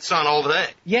the frickin' sun all day.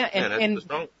 Yeah, and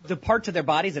the parts of their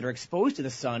bodies that are exposed to the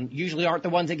sun usually aren't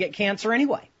the ones that get cancer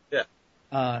anyway.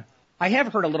 Yeah. I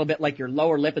have heard a little bit like your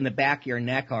lower lip and the back of your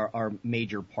neck are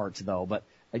major parts though, but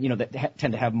that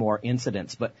tend to have more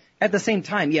incidence. But at the same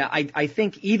time, yeah, I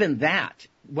think even that,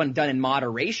 when done in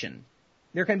moderation,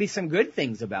 there can be some good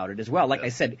things about it as well. Like I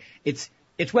said, it's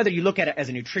whether you look at it as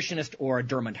a nutritionist or a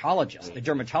dermatologist. A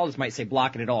dermatologist might say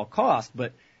block it at all costs,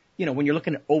 but when you're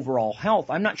looking at overall health,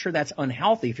 I'm not sure that's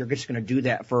unhealthy if you're just going to do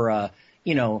that for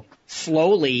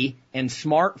slowly and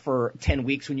smart for 10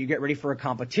 weeks when you get ready for a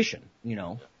competition,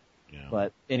 Yeah.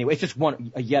 But anyway, it's just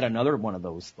yet another one of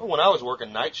those things. Well, when I was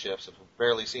working night shifts and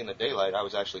barely seeing the daylight, I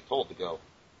was actually told to go,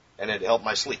 and it helped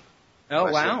my sleep. Oh,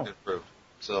 my wow. sleep improved.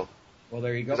 So, well,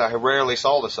 there you go. Because I rarely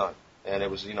saw the sun, and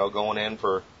it was, going in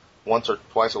for once or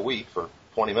twice a week for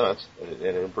 20 minutes, and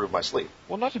it improved my sleep.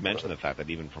 Well, not to mention the fact that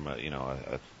even from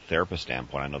a therapist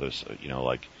standpoint, I know there's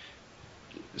like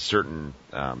certain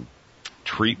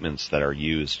treatments that are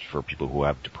used for people who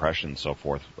have depression and so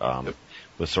forth,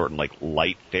 with certain like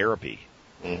light therapy.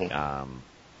 Mm-hmm.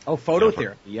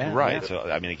 Phototherapy. Yeah. Right. Yeah. So,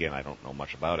 I mean, again, I don't know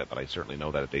much about it, but I certainly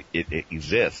know that it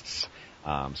exists.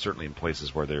 Certainly in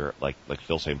places where there, like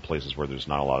Phil saying, places where there's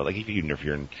not a lot of, like, even if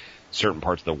you're in certain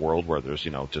parts of the world where there's,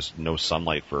 just no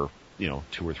sunlight for, 2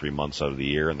 or 3 months out of the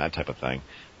year and that type of thing.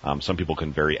 Some people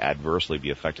can very adversely be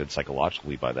affected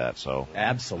psychologically by that. So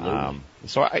absolutely.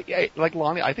 So I like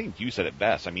Lonnie, I think you said it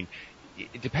best. I mean,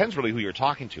 it depends really who you're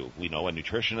talking to. A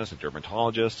nutritionist, a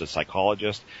dermatologist, a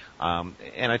psychologist,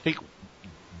 and I think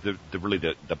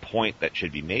the point that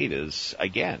should be made is,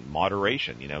 again,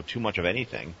 moderation. Too much of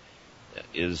anything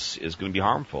is going to be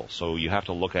harmful. So you have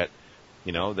to look at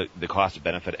the cost and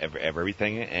benefit of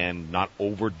everything and not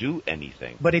overdo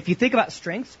anything. But if you think about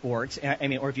strength sports,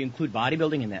 or if you include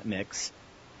bodybuilding in that mix,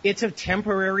 it's a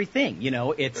temporary thing.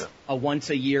 It's a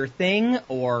once a year thing,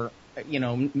 or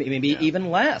maybe even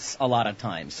less a lot of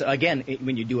times. So again,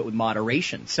 when you do it with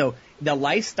moderation. So the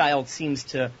lifestyle seems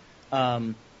to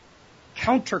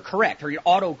counter-correct or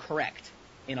auto-correct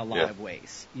in a lot of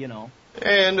ways,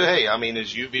 And, hey, I mean,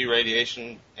 is UV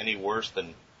radiation any worse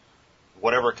than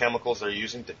whatever chemicals they're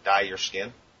using to dye your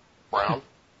skin brown?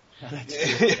 That's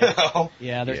true.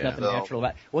 Yeah, there's nothing natural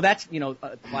about it. Well, that's,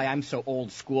 why I'm so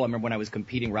old school. I remember when I was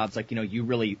competing, Rob's like, you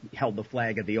really held the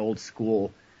flag of the old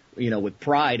school, with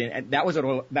pride. And that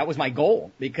was my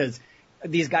goal, because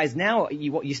these guys now,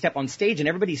 you step on stage and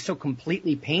everybody's so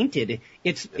completely painted.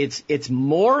 It's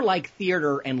more like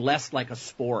theater and less like a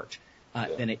sport.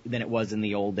 Than it was in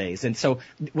the old days. And so,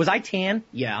 was I tan?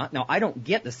 Yeah. Now, I don't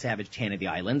get the savage tan of the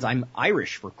islands. I'm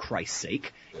Irish, for Christ's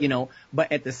sake, but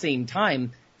at the same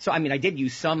time, so, I mean, I did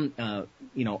use some,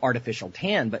 artificial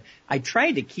tan, but I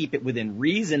tried to keep it within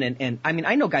reason. And I mean,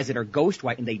 I know guys that are ghost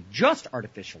white and they just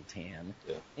artificial tan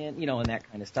and, and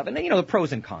that kind of stuff. And then, the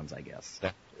pros and cons, I guess.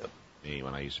 Me,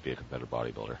 when I used to be a competitive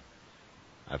bodybuilder,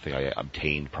 I think I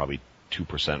obtained probably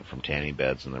 2% from tanning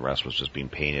beds and the rest was just being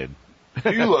painted.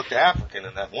 You looked African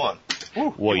in that one.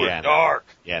 Well, you were dark.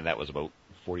 Yeah, and that was about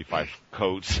 45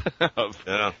 coats.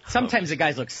 Sometimes the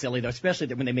guys look silly, though, especially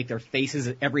when they make their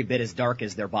faces every bit as dark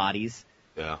as their bodies.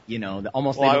 Yeah.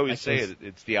 Almost. Well, I always say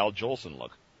it's the Al Jolson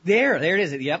look. There it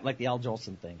is. Yep, like the Al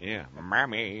Jolson thing. Yeah,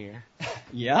 mommy.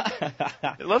 Yeah.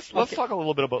 Let's talk a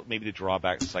little bit about maybe the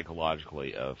drawbacks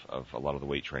psychologically of a lot of the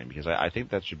weight training, because I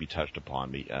think that should be touched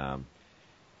upon.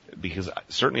 Because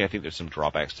certainly I think there's some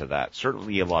drawbacks to that.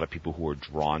 Certainly a lot of people who are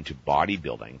drawn to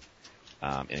bodybuilding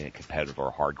in a competitive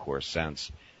or hardcore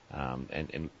sense,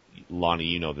 and Lonnie,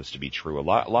 you know this to be true. A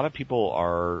lot of people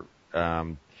are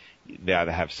they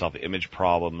either have self-image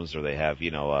problems or they have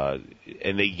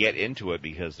and they get into it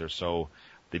because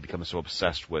they become so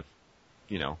obsessed with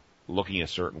looking a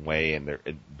certain way and they're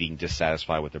being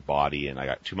dissatisfied with their body, and I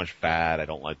got too much fat, I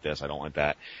don't like this, I don't like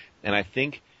that. And I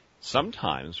think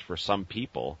sometimes for some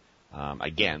people,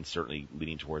 again, certainly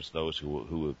leaning towards those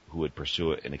who would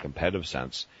pursue it in a competitive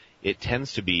sense, it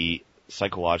tends to be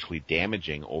psychologically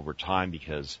damaging over time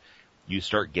because you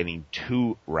start getting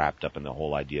too wrapped up in the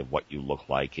whole idea of what you look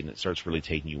like, and it starts really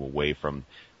taking you away from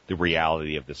the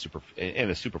reality of the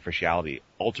superficiality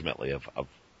ultimately of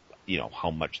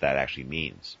how much that actually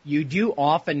means. You do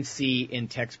often see in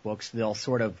textbooks they'll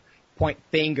sort of point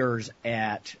fingers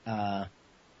at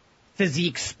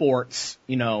physique sports,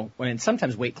 when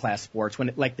sometimes weight class sports,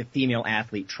 when like the female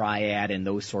athlete triad and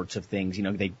those sorts of things,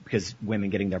 because women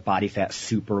getting their body fat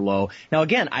super low. Now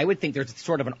again, I would think there's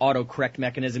sort of an autocorrect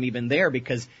mechanism even there,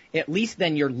 because at least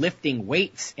then you're lifting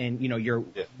weights and, you're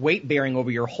weight bearing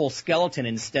over your whole skeleton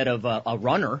instead of a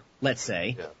runner, let's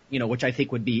say, which I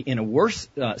think would be in a worse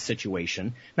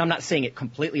situation. Now I'm not saying it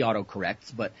completely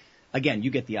autocorrects, but again, you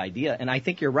get the idea. And I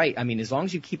think you're right. I mean, as long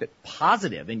as you keep it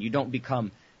positive and you don't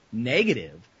become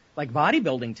negative, like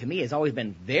bodybuilding to me has always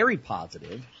been very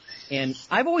positive, and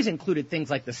I've always included things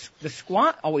like the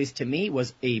squat. Always to me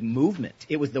was a movement.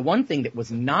 It was the one thing that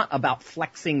was not about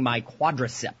flexing my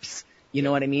quadriceps. You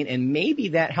know what I mean? And maybe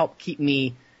that helped keep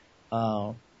me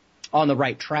on the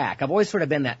right track. I've always sort of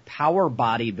been that power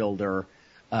bodybuilder,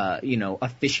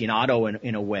 aficionado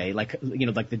in a way, like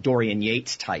the Dorian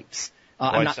Yates types.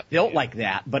 I'm not built like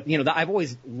that, but I've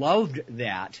always loved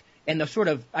that. And the sort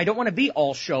of, I don't want to be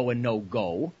all show and no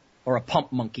go, or a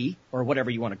pump monkey, or whatever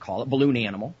you want to call it, balloon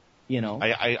animal,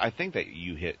 I think that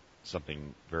you hit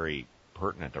something very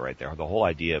pertinent right there. The whole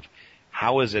idea of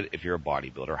how is it, if you're a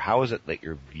bodybuilder, how is it that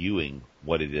you're viewing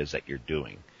what it is that you're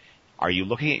doing? Are you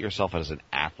looking at yourself as an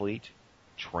athlete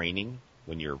training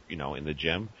when you're, in the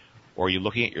gym? or are you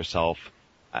looking at yourself?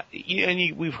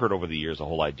 We've heard over the years the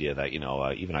whole idea that,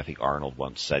 even I think Arnold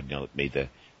once said, made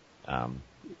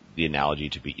the analogy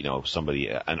to be, somebody,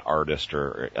 an artist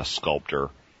or a sculptor,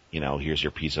 here's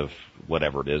your piece of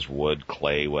whatever it is, wood,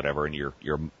 clay, whatever, and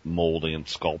you're molding and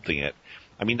sculpting it.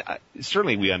 I mean,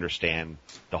 certainly we understand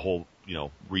the whole,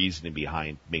 reasoning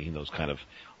behind making those kind of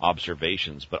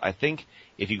observations, but I think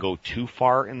if you go too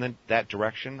far in that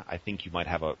direction, I think you might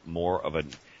have more of a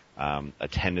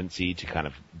tendency to kind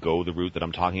of go the route that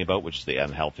I'm talking about, which is the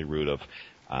unhealthy route of,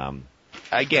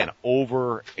 again,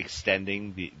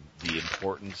 overextending the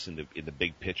importance in the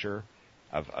big picture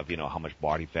of how much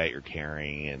body fat you're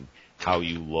carrying and how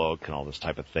you look and all this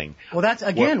type of thing. Well, that's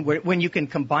again when you can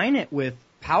combine it with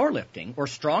powerlifting or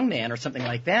strongman or something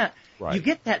like that, right. You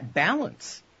get that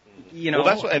balance. Well,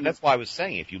 that's why I was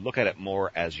saying if you look at it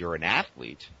more as you're an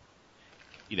athlete,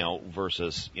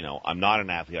 versus I'm not an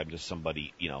athlete, I'm just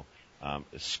somebody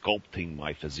sculpting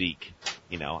my physique,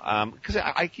 because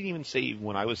I can even say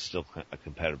when I was still a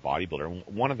competitive bodybuilder,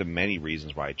 one of the many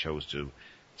reasons why I chose to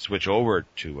switch over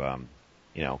to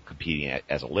competing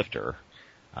as a lifter,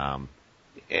 and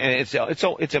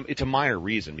it's a minor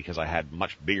reason because I had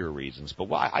much bigger reasons, but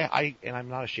why and I'm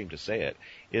not ashamed to say it,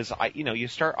 is I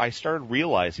started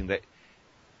realizing that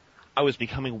I was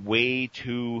becoming way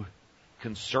too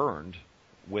concerned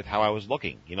with how I was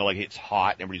looking. Like it's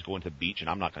hot and everybody's going to the beach and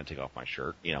I'm not going to take off my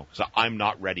shirt, so I'm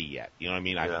not ready yet. You know what I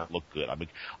mean? I don't look good.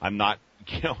 I'm not,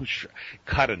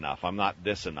 cut enough. I'm not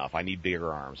this enough. I need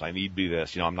bigger arms. I need to be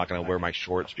this. I'm not going to wear my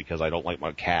shorts because I don't like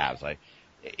my calves.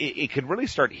 It could really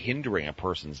start hindering a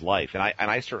person's life. And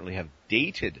I certainly have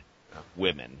dated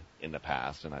women in the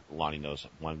past, and Lonnie knows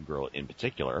one girl in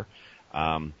particular,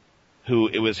 who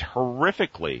it was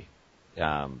horrifically,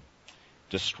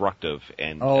 destructive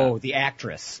and the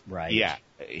actress, right? Yeah,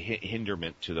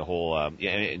 hinderment to the whole.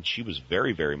 And she was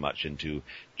very, very much into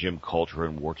gym culture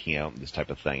and working out and this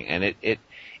type of thing. And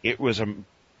it was a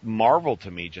marvel to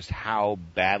me just how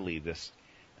badly this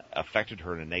affected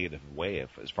her in a negative way,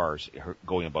 as far as her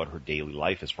going about her daily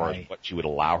life, as far as what she would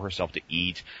allow herself to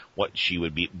eat, what she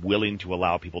would be willing to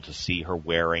allow people to see her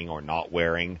wearing or not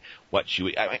wearing, what she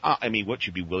would, what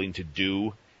she'd be willing to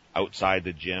do outside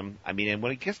the gym. And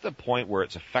when it gets to the point where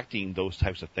it's affecting those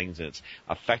types of things and it's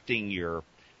affecting your,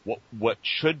 what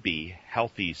should be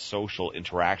healthy social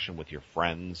interaction with your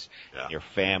friends, your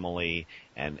family,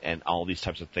 and all these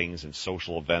types of things and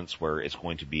social events where it's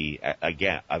going to be,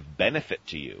 again, of benefit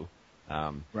to you.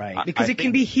 Right. Because it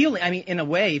can be healing. In a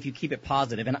way, if you keep it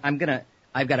positive, and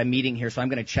I've got a meeting here, so I'm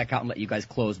going to check out and let you guys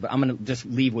close, but I'm going to just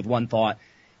leave with one thought.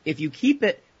 If you keep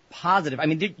it positive,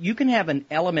 you can have an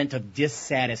element of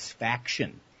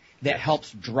dissatisfaction that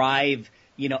helps drive,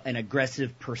 an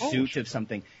aggressive pursuit of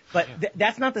something. But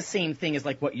that's not the same thing as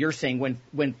like what you're saying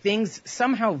when things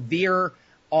somehow veer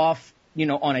off,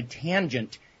 on a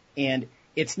tangent and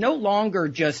it's no longer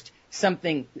just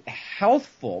something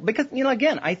healthful. Because,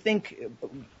 again, I think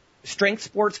strength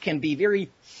sports can be very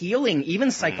healing,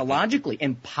 even psychologically,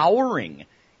 empowering,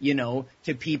 to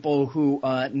people who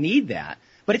need that.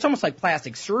 But it's almost like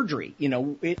plastic surgery.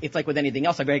 It's like with anything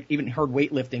else. I've even heard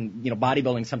weightlifting,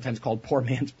 bodybuilding sometimes called poor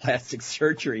man's plastic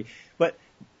surgery. But,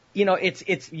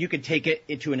 it's you could take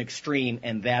it to an extreme,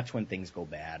 and that's when things go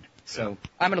bad. So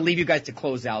I'm going to leave you guys to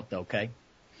close out, though, okay?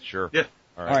 Sure. Yeah.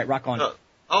 All right, rock on.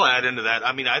 I'll add into that.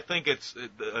 I think it's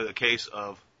a case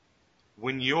of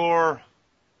when your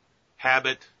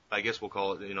habit, I guess we'll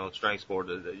call it, strength sport,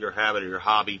 your habit or your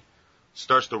hobby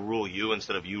starts to rule you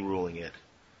instead of you ruling it.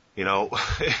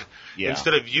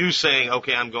 Instead of you saying,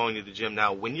 okay, I'm going to the gym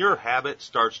now, when your habit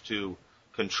starts to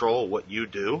control what you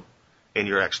do in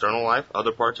your external life,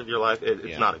 other parts of your life,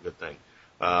 it's not a good thing.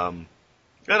 And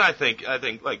I think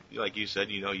like you said,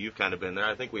 you've kind of been there.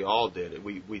 I think we all did it.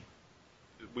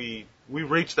 We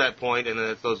reached that point, and then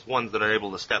it's those ones that are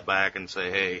able to step back and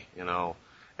say, hey, and a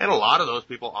lot of those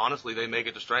people, honestly, they make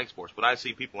it to strength sports. But I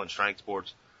see people in strength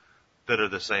sports that are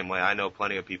the same way. I know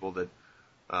plenty of people that,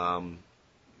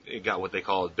 got what they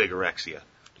call bigorexia.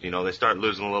 They start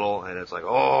losing a little, and it's like,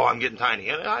 oh, I'm getting tiny.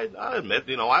 And I admit,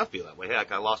 I feel that way.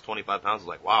 Heck, I lost 25 pounds. It's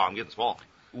like, wow, I'm getting small.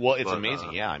 Well, it's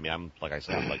amazing. Yeah. I'm, like I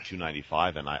said, I'm like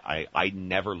 295, and I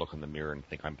never look in the mirror and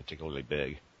think I'm particularly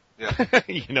big.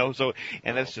 Yeah. So,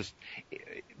 and that's just,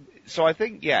 so I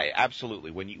think, yeah, absolutely.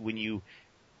 When you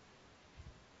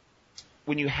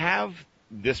have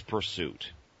this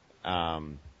pursuit,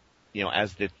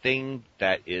 as the thing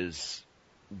that is,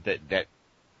 that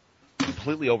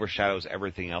completely overshadows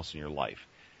everything else in your life,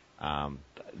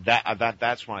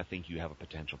 that's when I think you have a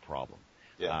potential problem.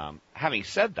 Yeah. Having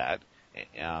said that,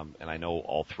 and I know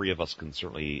all three of us can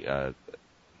certainly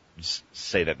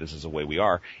say that this is the way we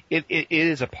are. It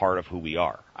is a part of who we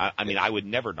are. I mean, I would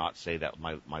never not say that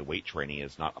my weight training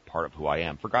is not a part of who I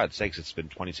am. For God's sakes, it's been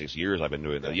 26 years I've been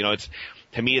doing that. You know,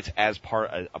 to me, it's as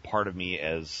a part of me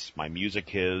as my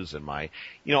music is and my,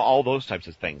 you know, all those types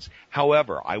of things.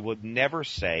 However, I would never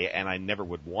say, and I never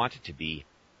would want it to be,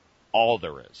 all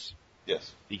there is.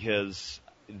 Yes. Because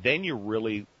then you're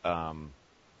really,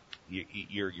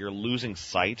 you're losing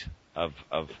sight of,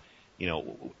 you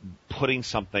know, putting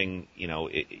something, you know,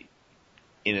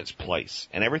 in its place.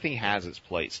 And everything has its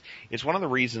place. It's one of the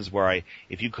reasons where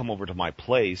if you come over to my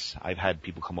place, I've had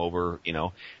people come over, you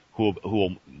know,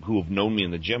 who have known me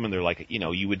in the gym, and they're like, you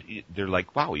know, they're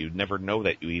like, wow, you'd never know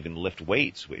that you even lift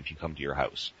weights if you come to your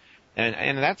house.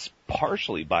 And that's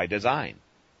partially by design.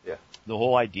 Yeah. The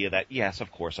whole idea that, yes,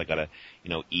 of course, I gotta,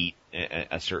 you know, eat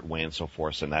a certain way and so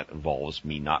forth, and that involves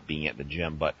me not being at the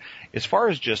gym. But as far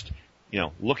as just, you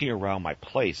know, looking around my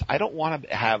place, I don't want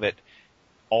to have it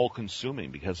all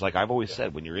consuming, because like I've always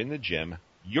said, when you're in the gym,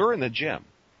 you're in the gym.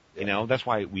 You know, that's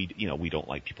why we don't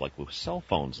like people like with cell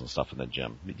phones and stuff in the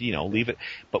gym. You know, leave it.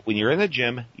 But when you're in the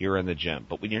gym, you're in the gym.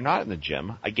 But when you're not in the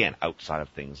gym, again, outside of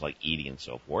things like eating and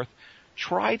so forth,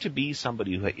 try to be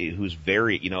somebody who's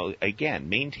very, you know, again,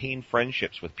 maintain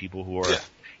friendships with people who are,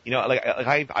 you know,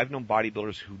 like I've known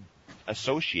bodybuilders who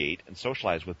associate and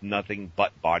socialize with nothing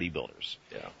but bodybuilders.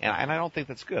 Yeah. And I don't think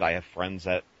that's good. I have friends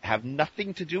that have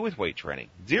nothing to do with weight training.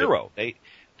 Zero. Yeah.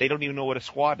 They don't even know what a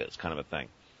squat is, kind of a thing.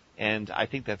 And I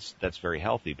think that's very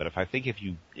healthy. But if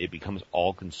it becomes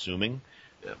all consuming,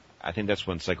 I think that's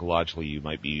when psychologically you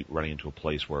might be running into a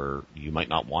place where you might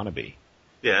not want to be.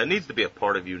 Yeah, it needs to be a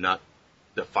part of you, not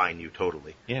define you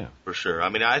totally. Yeah. For sure. I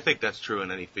mean, I think that's true in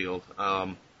any field.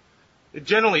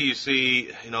 Generally you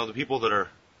see, you know, the people that are,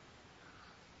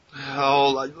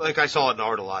 like I saw it in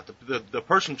art a lot, the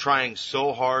person trying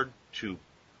so hard to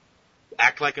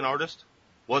act like an artist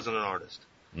wasn't an artist.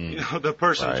 You know, the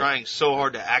person trying so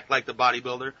hard to act like the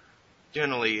bodybuilder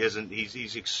generally isn't.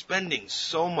 He's expending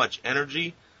so much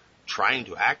energy trying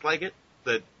to act like it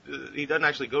that he doesn't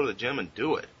actually go to the gym and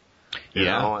do it. You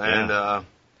know,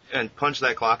 and punch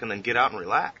that clock and then get out and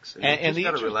relax. And you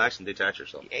just gotta relax and detach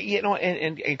yourself. You know,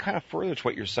 and kind of further to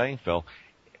what you're saying, Phil,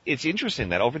 it's interesting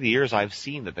that over the years I've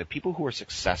seen that the people who are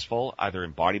successful, either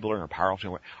in bodybuilding or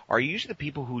powerlifting, are usually the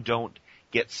people who don't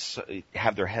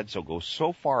have their head go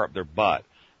so far up their butt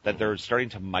that they're starting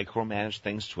to micromanage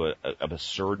things to an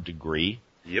absurd degree.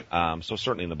 Yep. So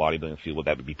certainly in the bodybuilding field,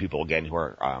 that would be people again who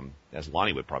are, as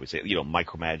Lonnie would probably say, you know,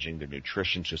 micromanaging their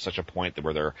nutrition to such a point that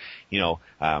where they're, you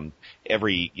know,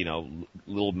 every, you know,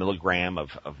 little milligram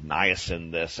of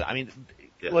niacin this. I mean,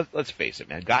 let's face it,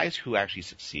 man. Guys who actually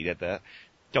succeed at that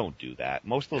don't do that.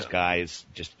 Most of those guys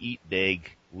just eat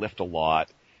big, lift a lot,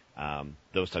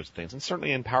 those types of things. And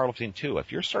certainly in powerlifting too.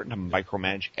 If you're starting to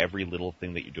micromanage every little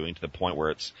thing that you're doing to the point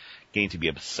where it's getting to be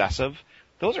obsessive,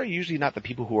 those are usually not the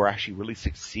people who are actually really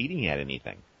succeeding at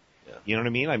anything. Yeah. You know what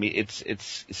I mean? I mean,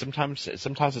 it's sometimes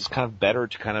it's kind of better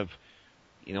to kind of,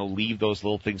 you know, leave those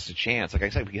little things to chance. Like I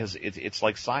said, because it's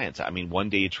like science. I mean, one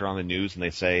day you turn on the news and they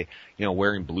say, you know,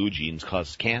 wearing blue jeans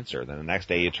causes cancer. Then the next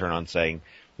day you turn on saying,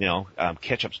 you know,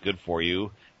 ketchup's good for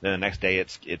you. Then the next day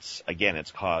it's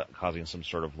causing some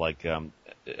sort of like,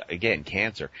 again,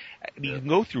 cancer. I mean, you can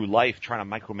go through life trying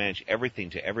to micromanage everything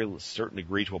to every certain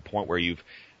degree to a point where you've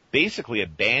basically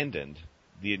abandoned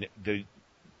the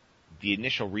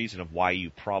initial reason of why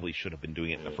you probably should have been doing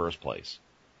it in the first place.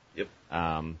 Yep.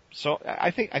 So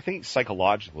I think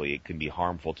psychologically it can be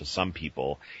harmful to some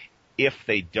people if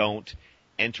they don't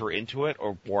enter into it,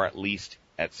 or at least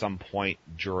at some point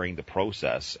during the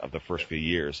process of the first few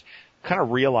years, kind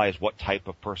of realize what type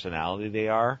of personality they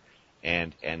are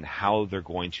and how they're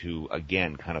going to,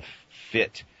 again, kind of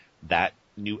fit that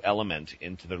new element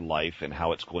into their life and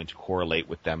how it's going to correlate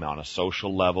with them on a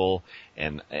social level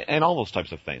and all those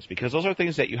types of things. Because those are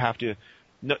things that you have to,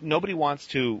 nobody wants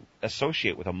to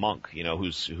associate with a monk, you know,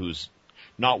 who's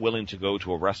not willing to go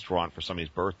to a restaurant for somebody's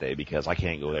birthday because I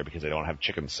can't go there because they don't have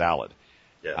chicken salad.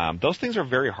 Yeah. Those things are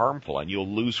very harmful and you'll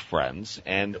lose friends,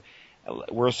 and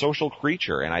we're a social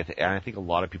creature, and I think a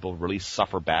lot of people really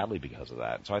suffer badly because of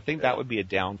that. So I think that would be a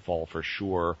downfall for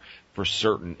sure for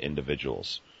certain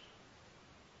individuals.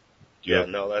 Yeah,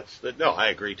 no, I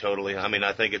agree totally. I mean,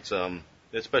 I think it's,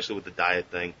 especially with the diet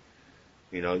thing,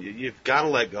 you know, you've got to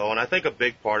let go. And I think a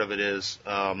big part of it is,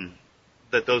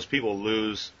 that those people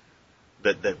lose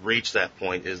that reach that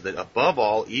point is that above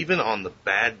all, even on the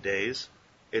bad days,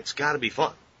 it's got to be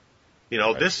fun. You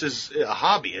know, This is a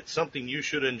hobby. It's something you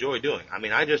should enjoy doing. I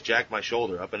mean, I just jacked my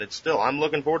shoulder up, and I'm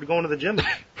looking forward to going to the gym.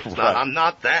 I'm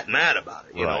not that mad about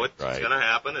it. You know, it's going to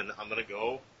happen, and I'm going to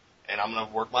go. and I'm going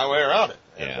to work my way around it.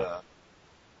 And, Yeah.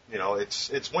 you know,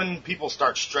 it's when people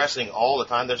start stressing all the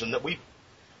time.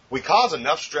 We cause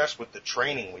enough stress with the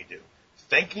training we do.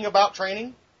 Thinking about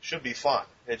training should be fun.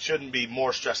 It shouldn't be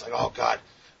more stress like, oh God,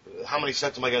 how many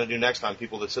sets am I going to do next time?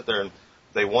 People that sit there and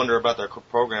they wonder about their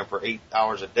program for 8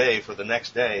 hours a day for the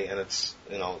next day, and it's,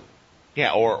 you know,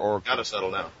 Yeah, or got to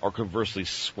settle down. Or conversely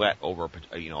sweat over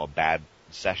a bad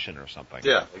session or something.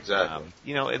 Yeah, exactly.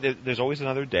 You know, there's always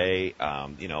another day.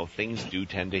 You know, things do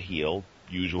tend to heal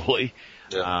usually.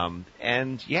 Yeah.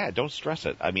 And yeah, don't stress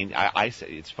it. I mean, I say,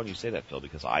 it's funny you say that, Phil,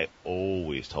 because I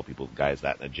always tell people, guys,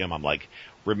 that in the gym, I'm like,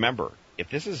 remember, if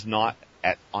this is not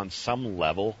on some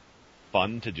level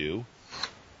fun to do,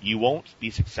 you won't be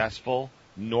successful,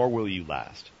 nor will you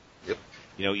last. Yep.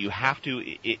 You know, you have to,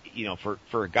 you know,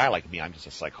 for a guy like me, I'm just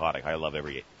a psychotic. I love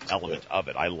every element of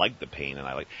it. I like the pain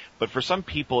but for some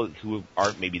people who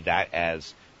aren't maybe that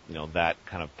as, you know, that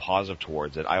kind of positive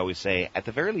towards it, I always say, at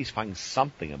the very least, find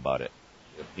something about it.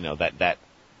 Yep. You know,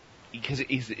 because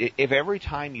if every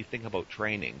time you think about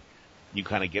training, you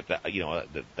kind of get that, you know,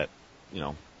 that, you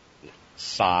know,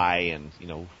 sigh and, you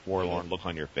know, forlorn look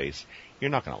on your face,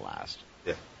 you're not going to last.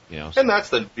 Yeah. You know, and that's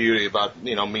the beauty about,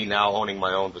 you know, me now owning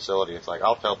my own facility. It's like,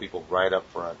 I'll tell people right up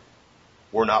front,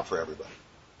 we're not for everybody.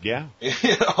 Yeah.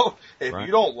 You know, if Right.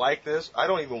 you don't like this, I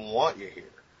don't even want you here.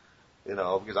 You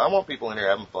know, because I want people in here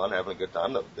having fun, having a good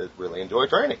time, that really enjoy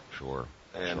training. Sure.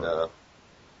 And, Sure.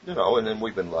 you know, and then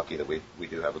we've been lucky that we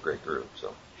do have a great group,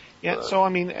 so. Yeah, so I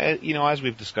mean, you know, as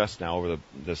we've discussed now over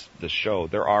this show,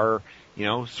 there are, you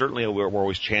know, certainly we're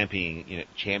always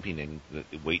championing the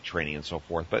weight training and so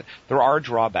forth, but there are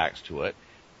drawbacks to it.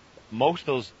 Most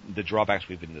of the drawbacks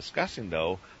we've been discussing,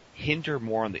 though, hinder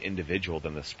more on the individual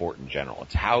than the sport in general.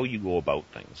 It's how you go about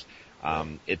things.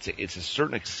 It's a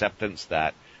certain acceptance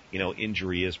that, you know,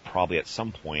 injury is probably at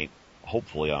some point,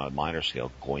 hopefully on a minor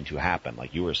scale, going to happen,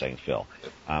 like you were saying, Phil.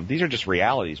 These are just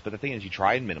realities, but the thing is, you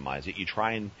try and minimize it. You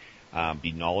try and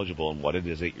be knowledgeable in what it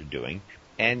is that you're doing.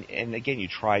 And again, you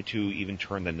try to even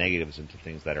turn the negatives into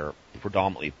things that are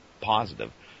predominantly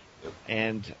positive.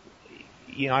 And,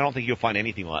 you know, I don't think you'll find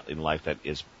anything in life that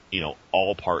is, you know,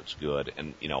 all parts good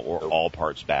and, you know, or all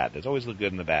parts bad. There's always the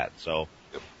good and the bad. So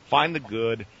find the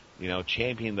good, you know,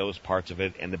 champion those parts of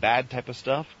it, and the bad type of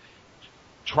stuff,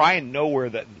 try and know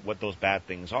what those bad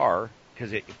things are,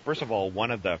 because first of all,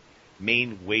 one of the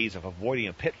main ways of avoiding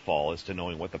a pitfall is to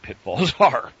knowing what the pitfalls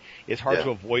are. It's hard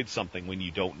to avoid something when you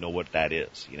don't know what that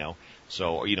is, you know.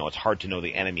 So, you know, it's hard to know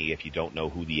the enemy if you don't know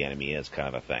who the enemy is, kind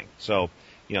of a thing. So,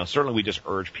 you know, certainly we just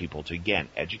urge people to, again,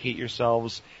 educate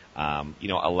yourselves, you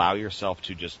know, allow yourself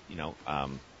to just, you know,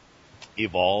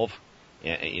 evolve,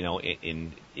 you know,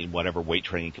 in whatever weight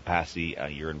training capacity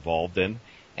you're involved in.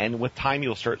 And with time,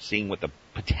 you'll start seeing what the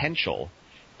potential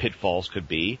pitfalls could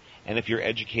be. And if you're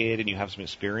educated and you have some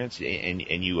experience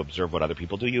and you observe what other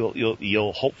people do,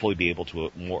 you'll hopefully be able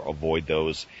to more avoid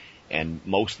those and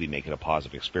mostly make it a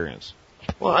positive experience.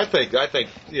 Well, I think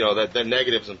you know that the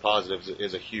negatives and positives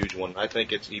is a huge one. I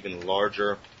think it's even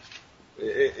larger.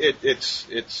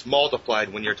 It's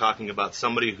multiplied when you're talking about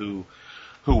somebody who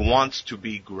wants to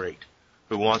be great,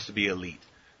 who wants to be elite.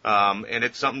 And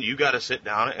it's something you got to sit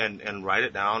down and write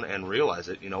it down and realize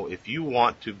it. You know, if you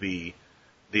want to be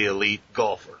the elite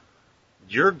golfer,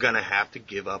 you're going to have to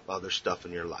give up other stuff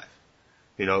in your life.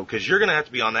 You know, because you're going to have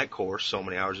to be on that course so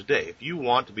many hours a day. If you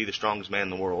want to be the strongest man in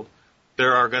the world,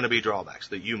 there are going to be drawbacks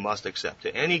that you must accept.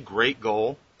 To any great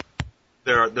goal,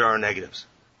 there are negatives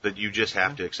that you just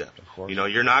have to accept. Of course. You know,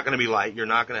 you're not going to be light. You're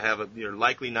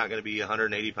likely not going to be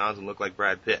 180 pounds and look like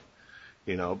Brad Pitt.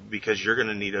 You know, because you're going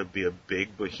to need to be a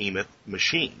big behemoth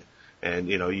machine. And,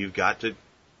 you know, you've got to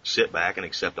sit back and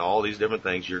accept all these different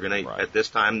things. You're going to, at this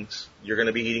time, you're going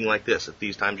to be eating like this. At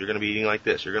these times, you're going to be eating like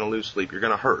this. You're going to lose sleep. You're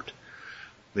going to hurt.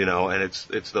 You know, and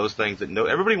it's those things that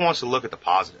everybody wants to look at the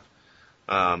positive,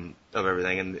 of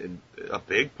everything. And a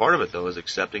big part of it, though, is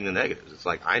accepting the negatives. It's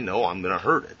like, I know I'm going to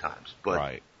hurt at times,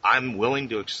 but I'm willing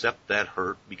to accept that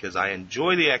hurt because I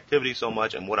enjoy the activity so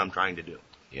much and what I'm trying to do.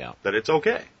 Yeah. That it's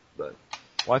okay. But.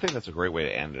 Well, I think that's a great way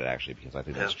to end it, actually, because I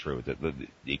think that's true. That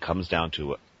it comes down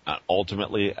to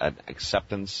ultimately an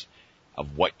acceptance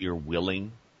of what you're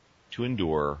willing to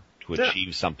endure to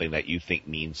achieve something that you think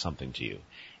means something to you.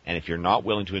 And if you're not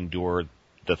willing to endure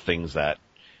the things that,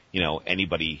 you know,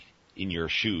 anybody in your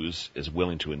shoes is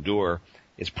willing to endure,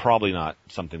 it's probably not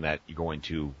something that you're going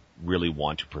to really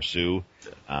want to pursue.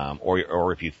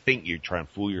 Or if you think you're trying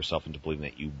to fool yourself into believing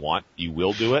that you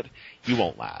will do it, you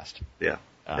won't last. Yeah.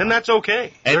 And that's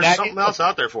okay. And there's something else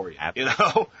out there for you. You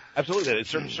know? Absolutely.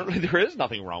 Certainly there is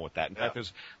nothing wrong with that. In fact,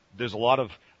 there's a lot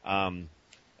of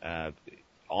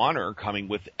honor coming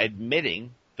with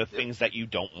admitting the things that you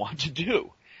don't want to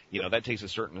do. You know, that takes a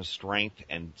certain strength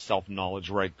and self-knowledge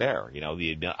right there. You know,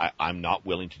 I'm not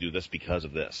willing to do this because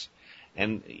of this.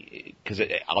 And because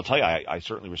I'll tell you, I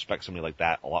certainly respect somebody like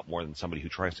that a lot more than somebody who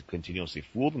tries to continuously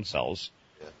fool themselves.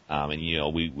 And you know,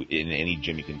 we in any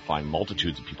gym you can find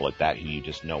multitudes of people like that who you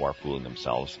just know are fooling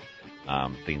themselves,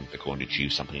 thinking they're going to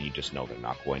achieve something and you just know they're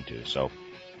not going to. So,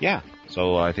 yeah.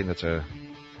 So I think that's a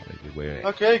good way.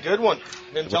 Okay, good one.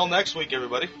 Until next week,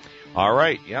 everybody. All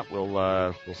right. Yeah,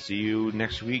 we'll see you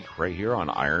next week right here on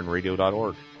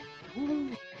ironradio.org.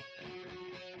 Woo.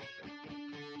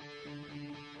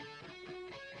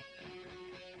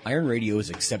 Iron Radio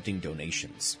is accepting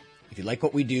donations. If you like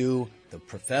what we do, the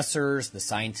professors, the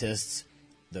scientists,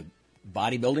 the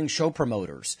bodybuilding show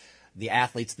promoters, the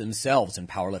athletes themselves in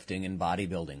powerlifting and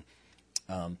bodybuilding,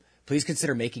 please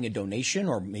consider making a donation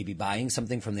or maybe buying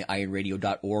something from the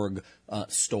ironradio.org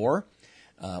store.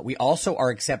 We also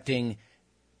are accepting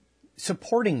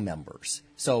supporting members.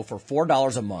 So for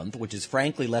 $4 a month, which is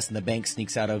frankly less than the bank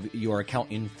sneaks out of your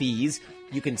account in fees,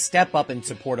 you can step up and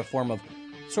support a form of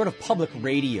sort of public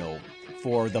radio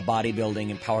for the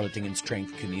bodybuilding and powerlifting and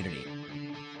strength community.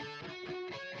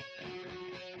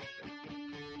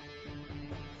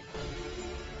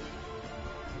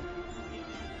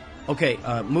 Okay,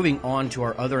 moving on to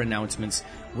our other announcements,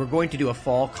 we're going to do a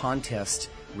fall contest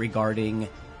regarding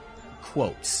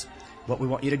quotes. What we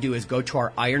want you to do is go to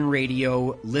our Iron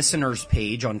Radio listeners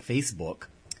page on Facebook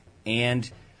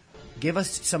and give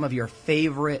us some of your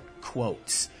favorite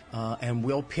quotes, and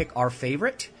we'll pick our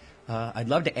favorite. I'd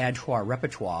love to add to our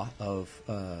repertoire of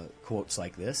quotes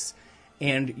like this,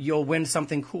 and you'll win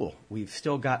something cool. We've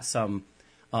still got some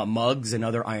mugs and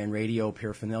other Iron Radio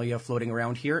paraphernalia floating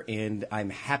around here, and I'm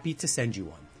happy to send you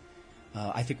one.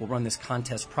 I think we'll run this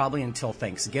contest probably until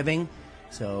Thanksgiving,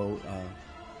 so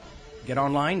get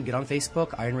online, get on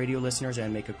Facebook, Iron Radio listeners,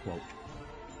 and make a quote.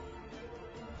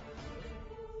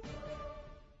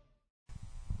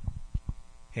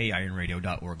 Hey,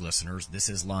 ironradio.org listeners, this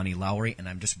is Lonnie Lowry, and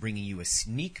I'm just bringing you a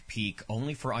sneak peek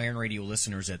only for Iron Radio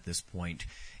listeners at this point.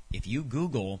 If you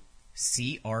Google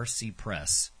CRC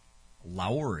Press,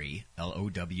 Lowry,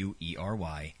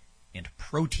 L-O-W-E-R-Y, and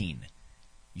protein,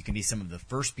 you can be some of the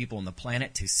first people on the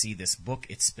planet to see this book.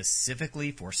 It's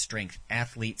specifically for strength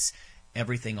athletes,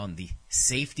 everything on the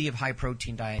safety of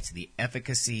high-protein diets, the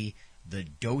efficacy, the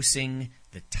dosing,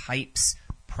 the types,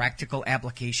 practical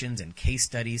applications and case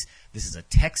studies. This is a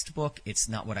textbook. It's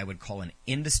not what I would call an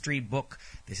industry book.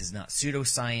 This is not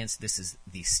pseudoscience. This is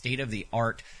the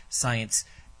state-of-the-art science.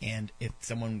 And if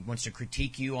someone wants to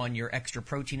critique you on your extra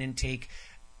protein intake,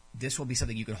 this will be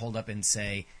something you can hold up and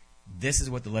say, this is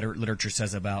what the literature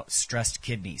says about stressed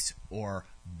kidneys or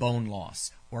bone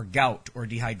loss or gout or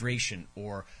dehydration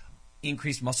or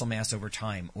increased muscle mass over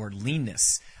time or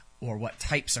leanness or what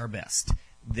types are best.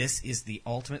 This is the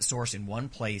ultimate source in one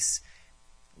place.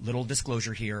 Little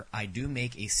disclosure here, I do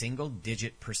make a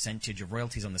single-digit percentage of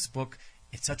royalties on this book.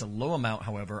 It's such a low amount,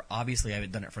 however. Obviously, I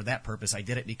haven't done it for that purpose. I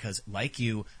did it because, like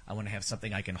you, I want to have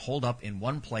something I can hold up in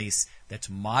one place that's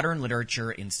modern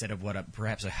literature instead of what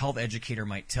perhaps a health educator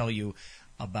might tell you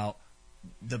about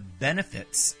the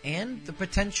benefits and the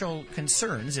potential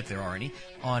concerns, if there are any,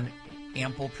 on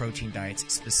ample protein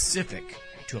diets specific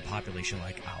to a population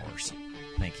like ours.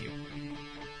 Thank you.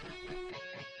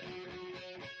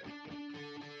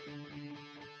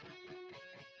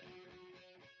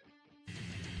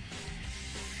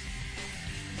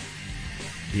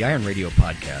 The Iron Radio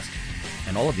podcast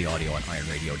and all of the audio on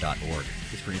ironradio.org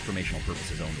is for informational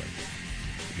purposes only.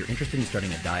 If you're interested in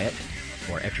starting a diet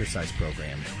or exercise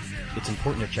program, it's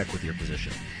important to check with your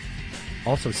physician.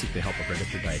 Also seek the help of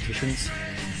registered dietitians,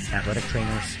 athletic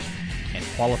trainers, and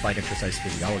qualified exercise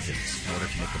physiologists in order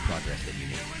to make the progress that you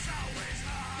need.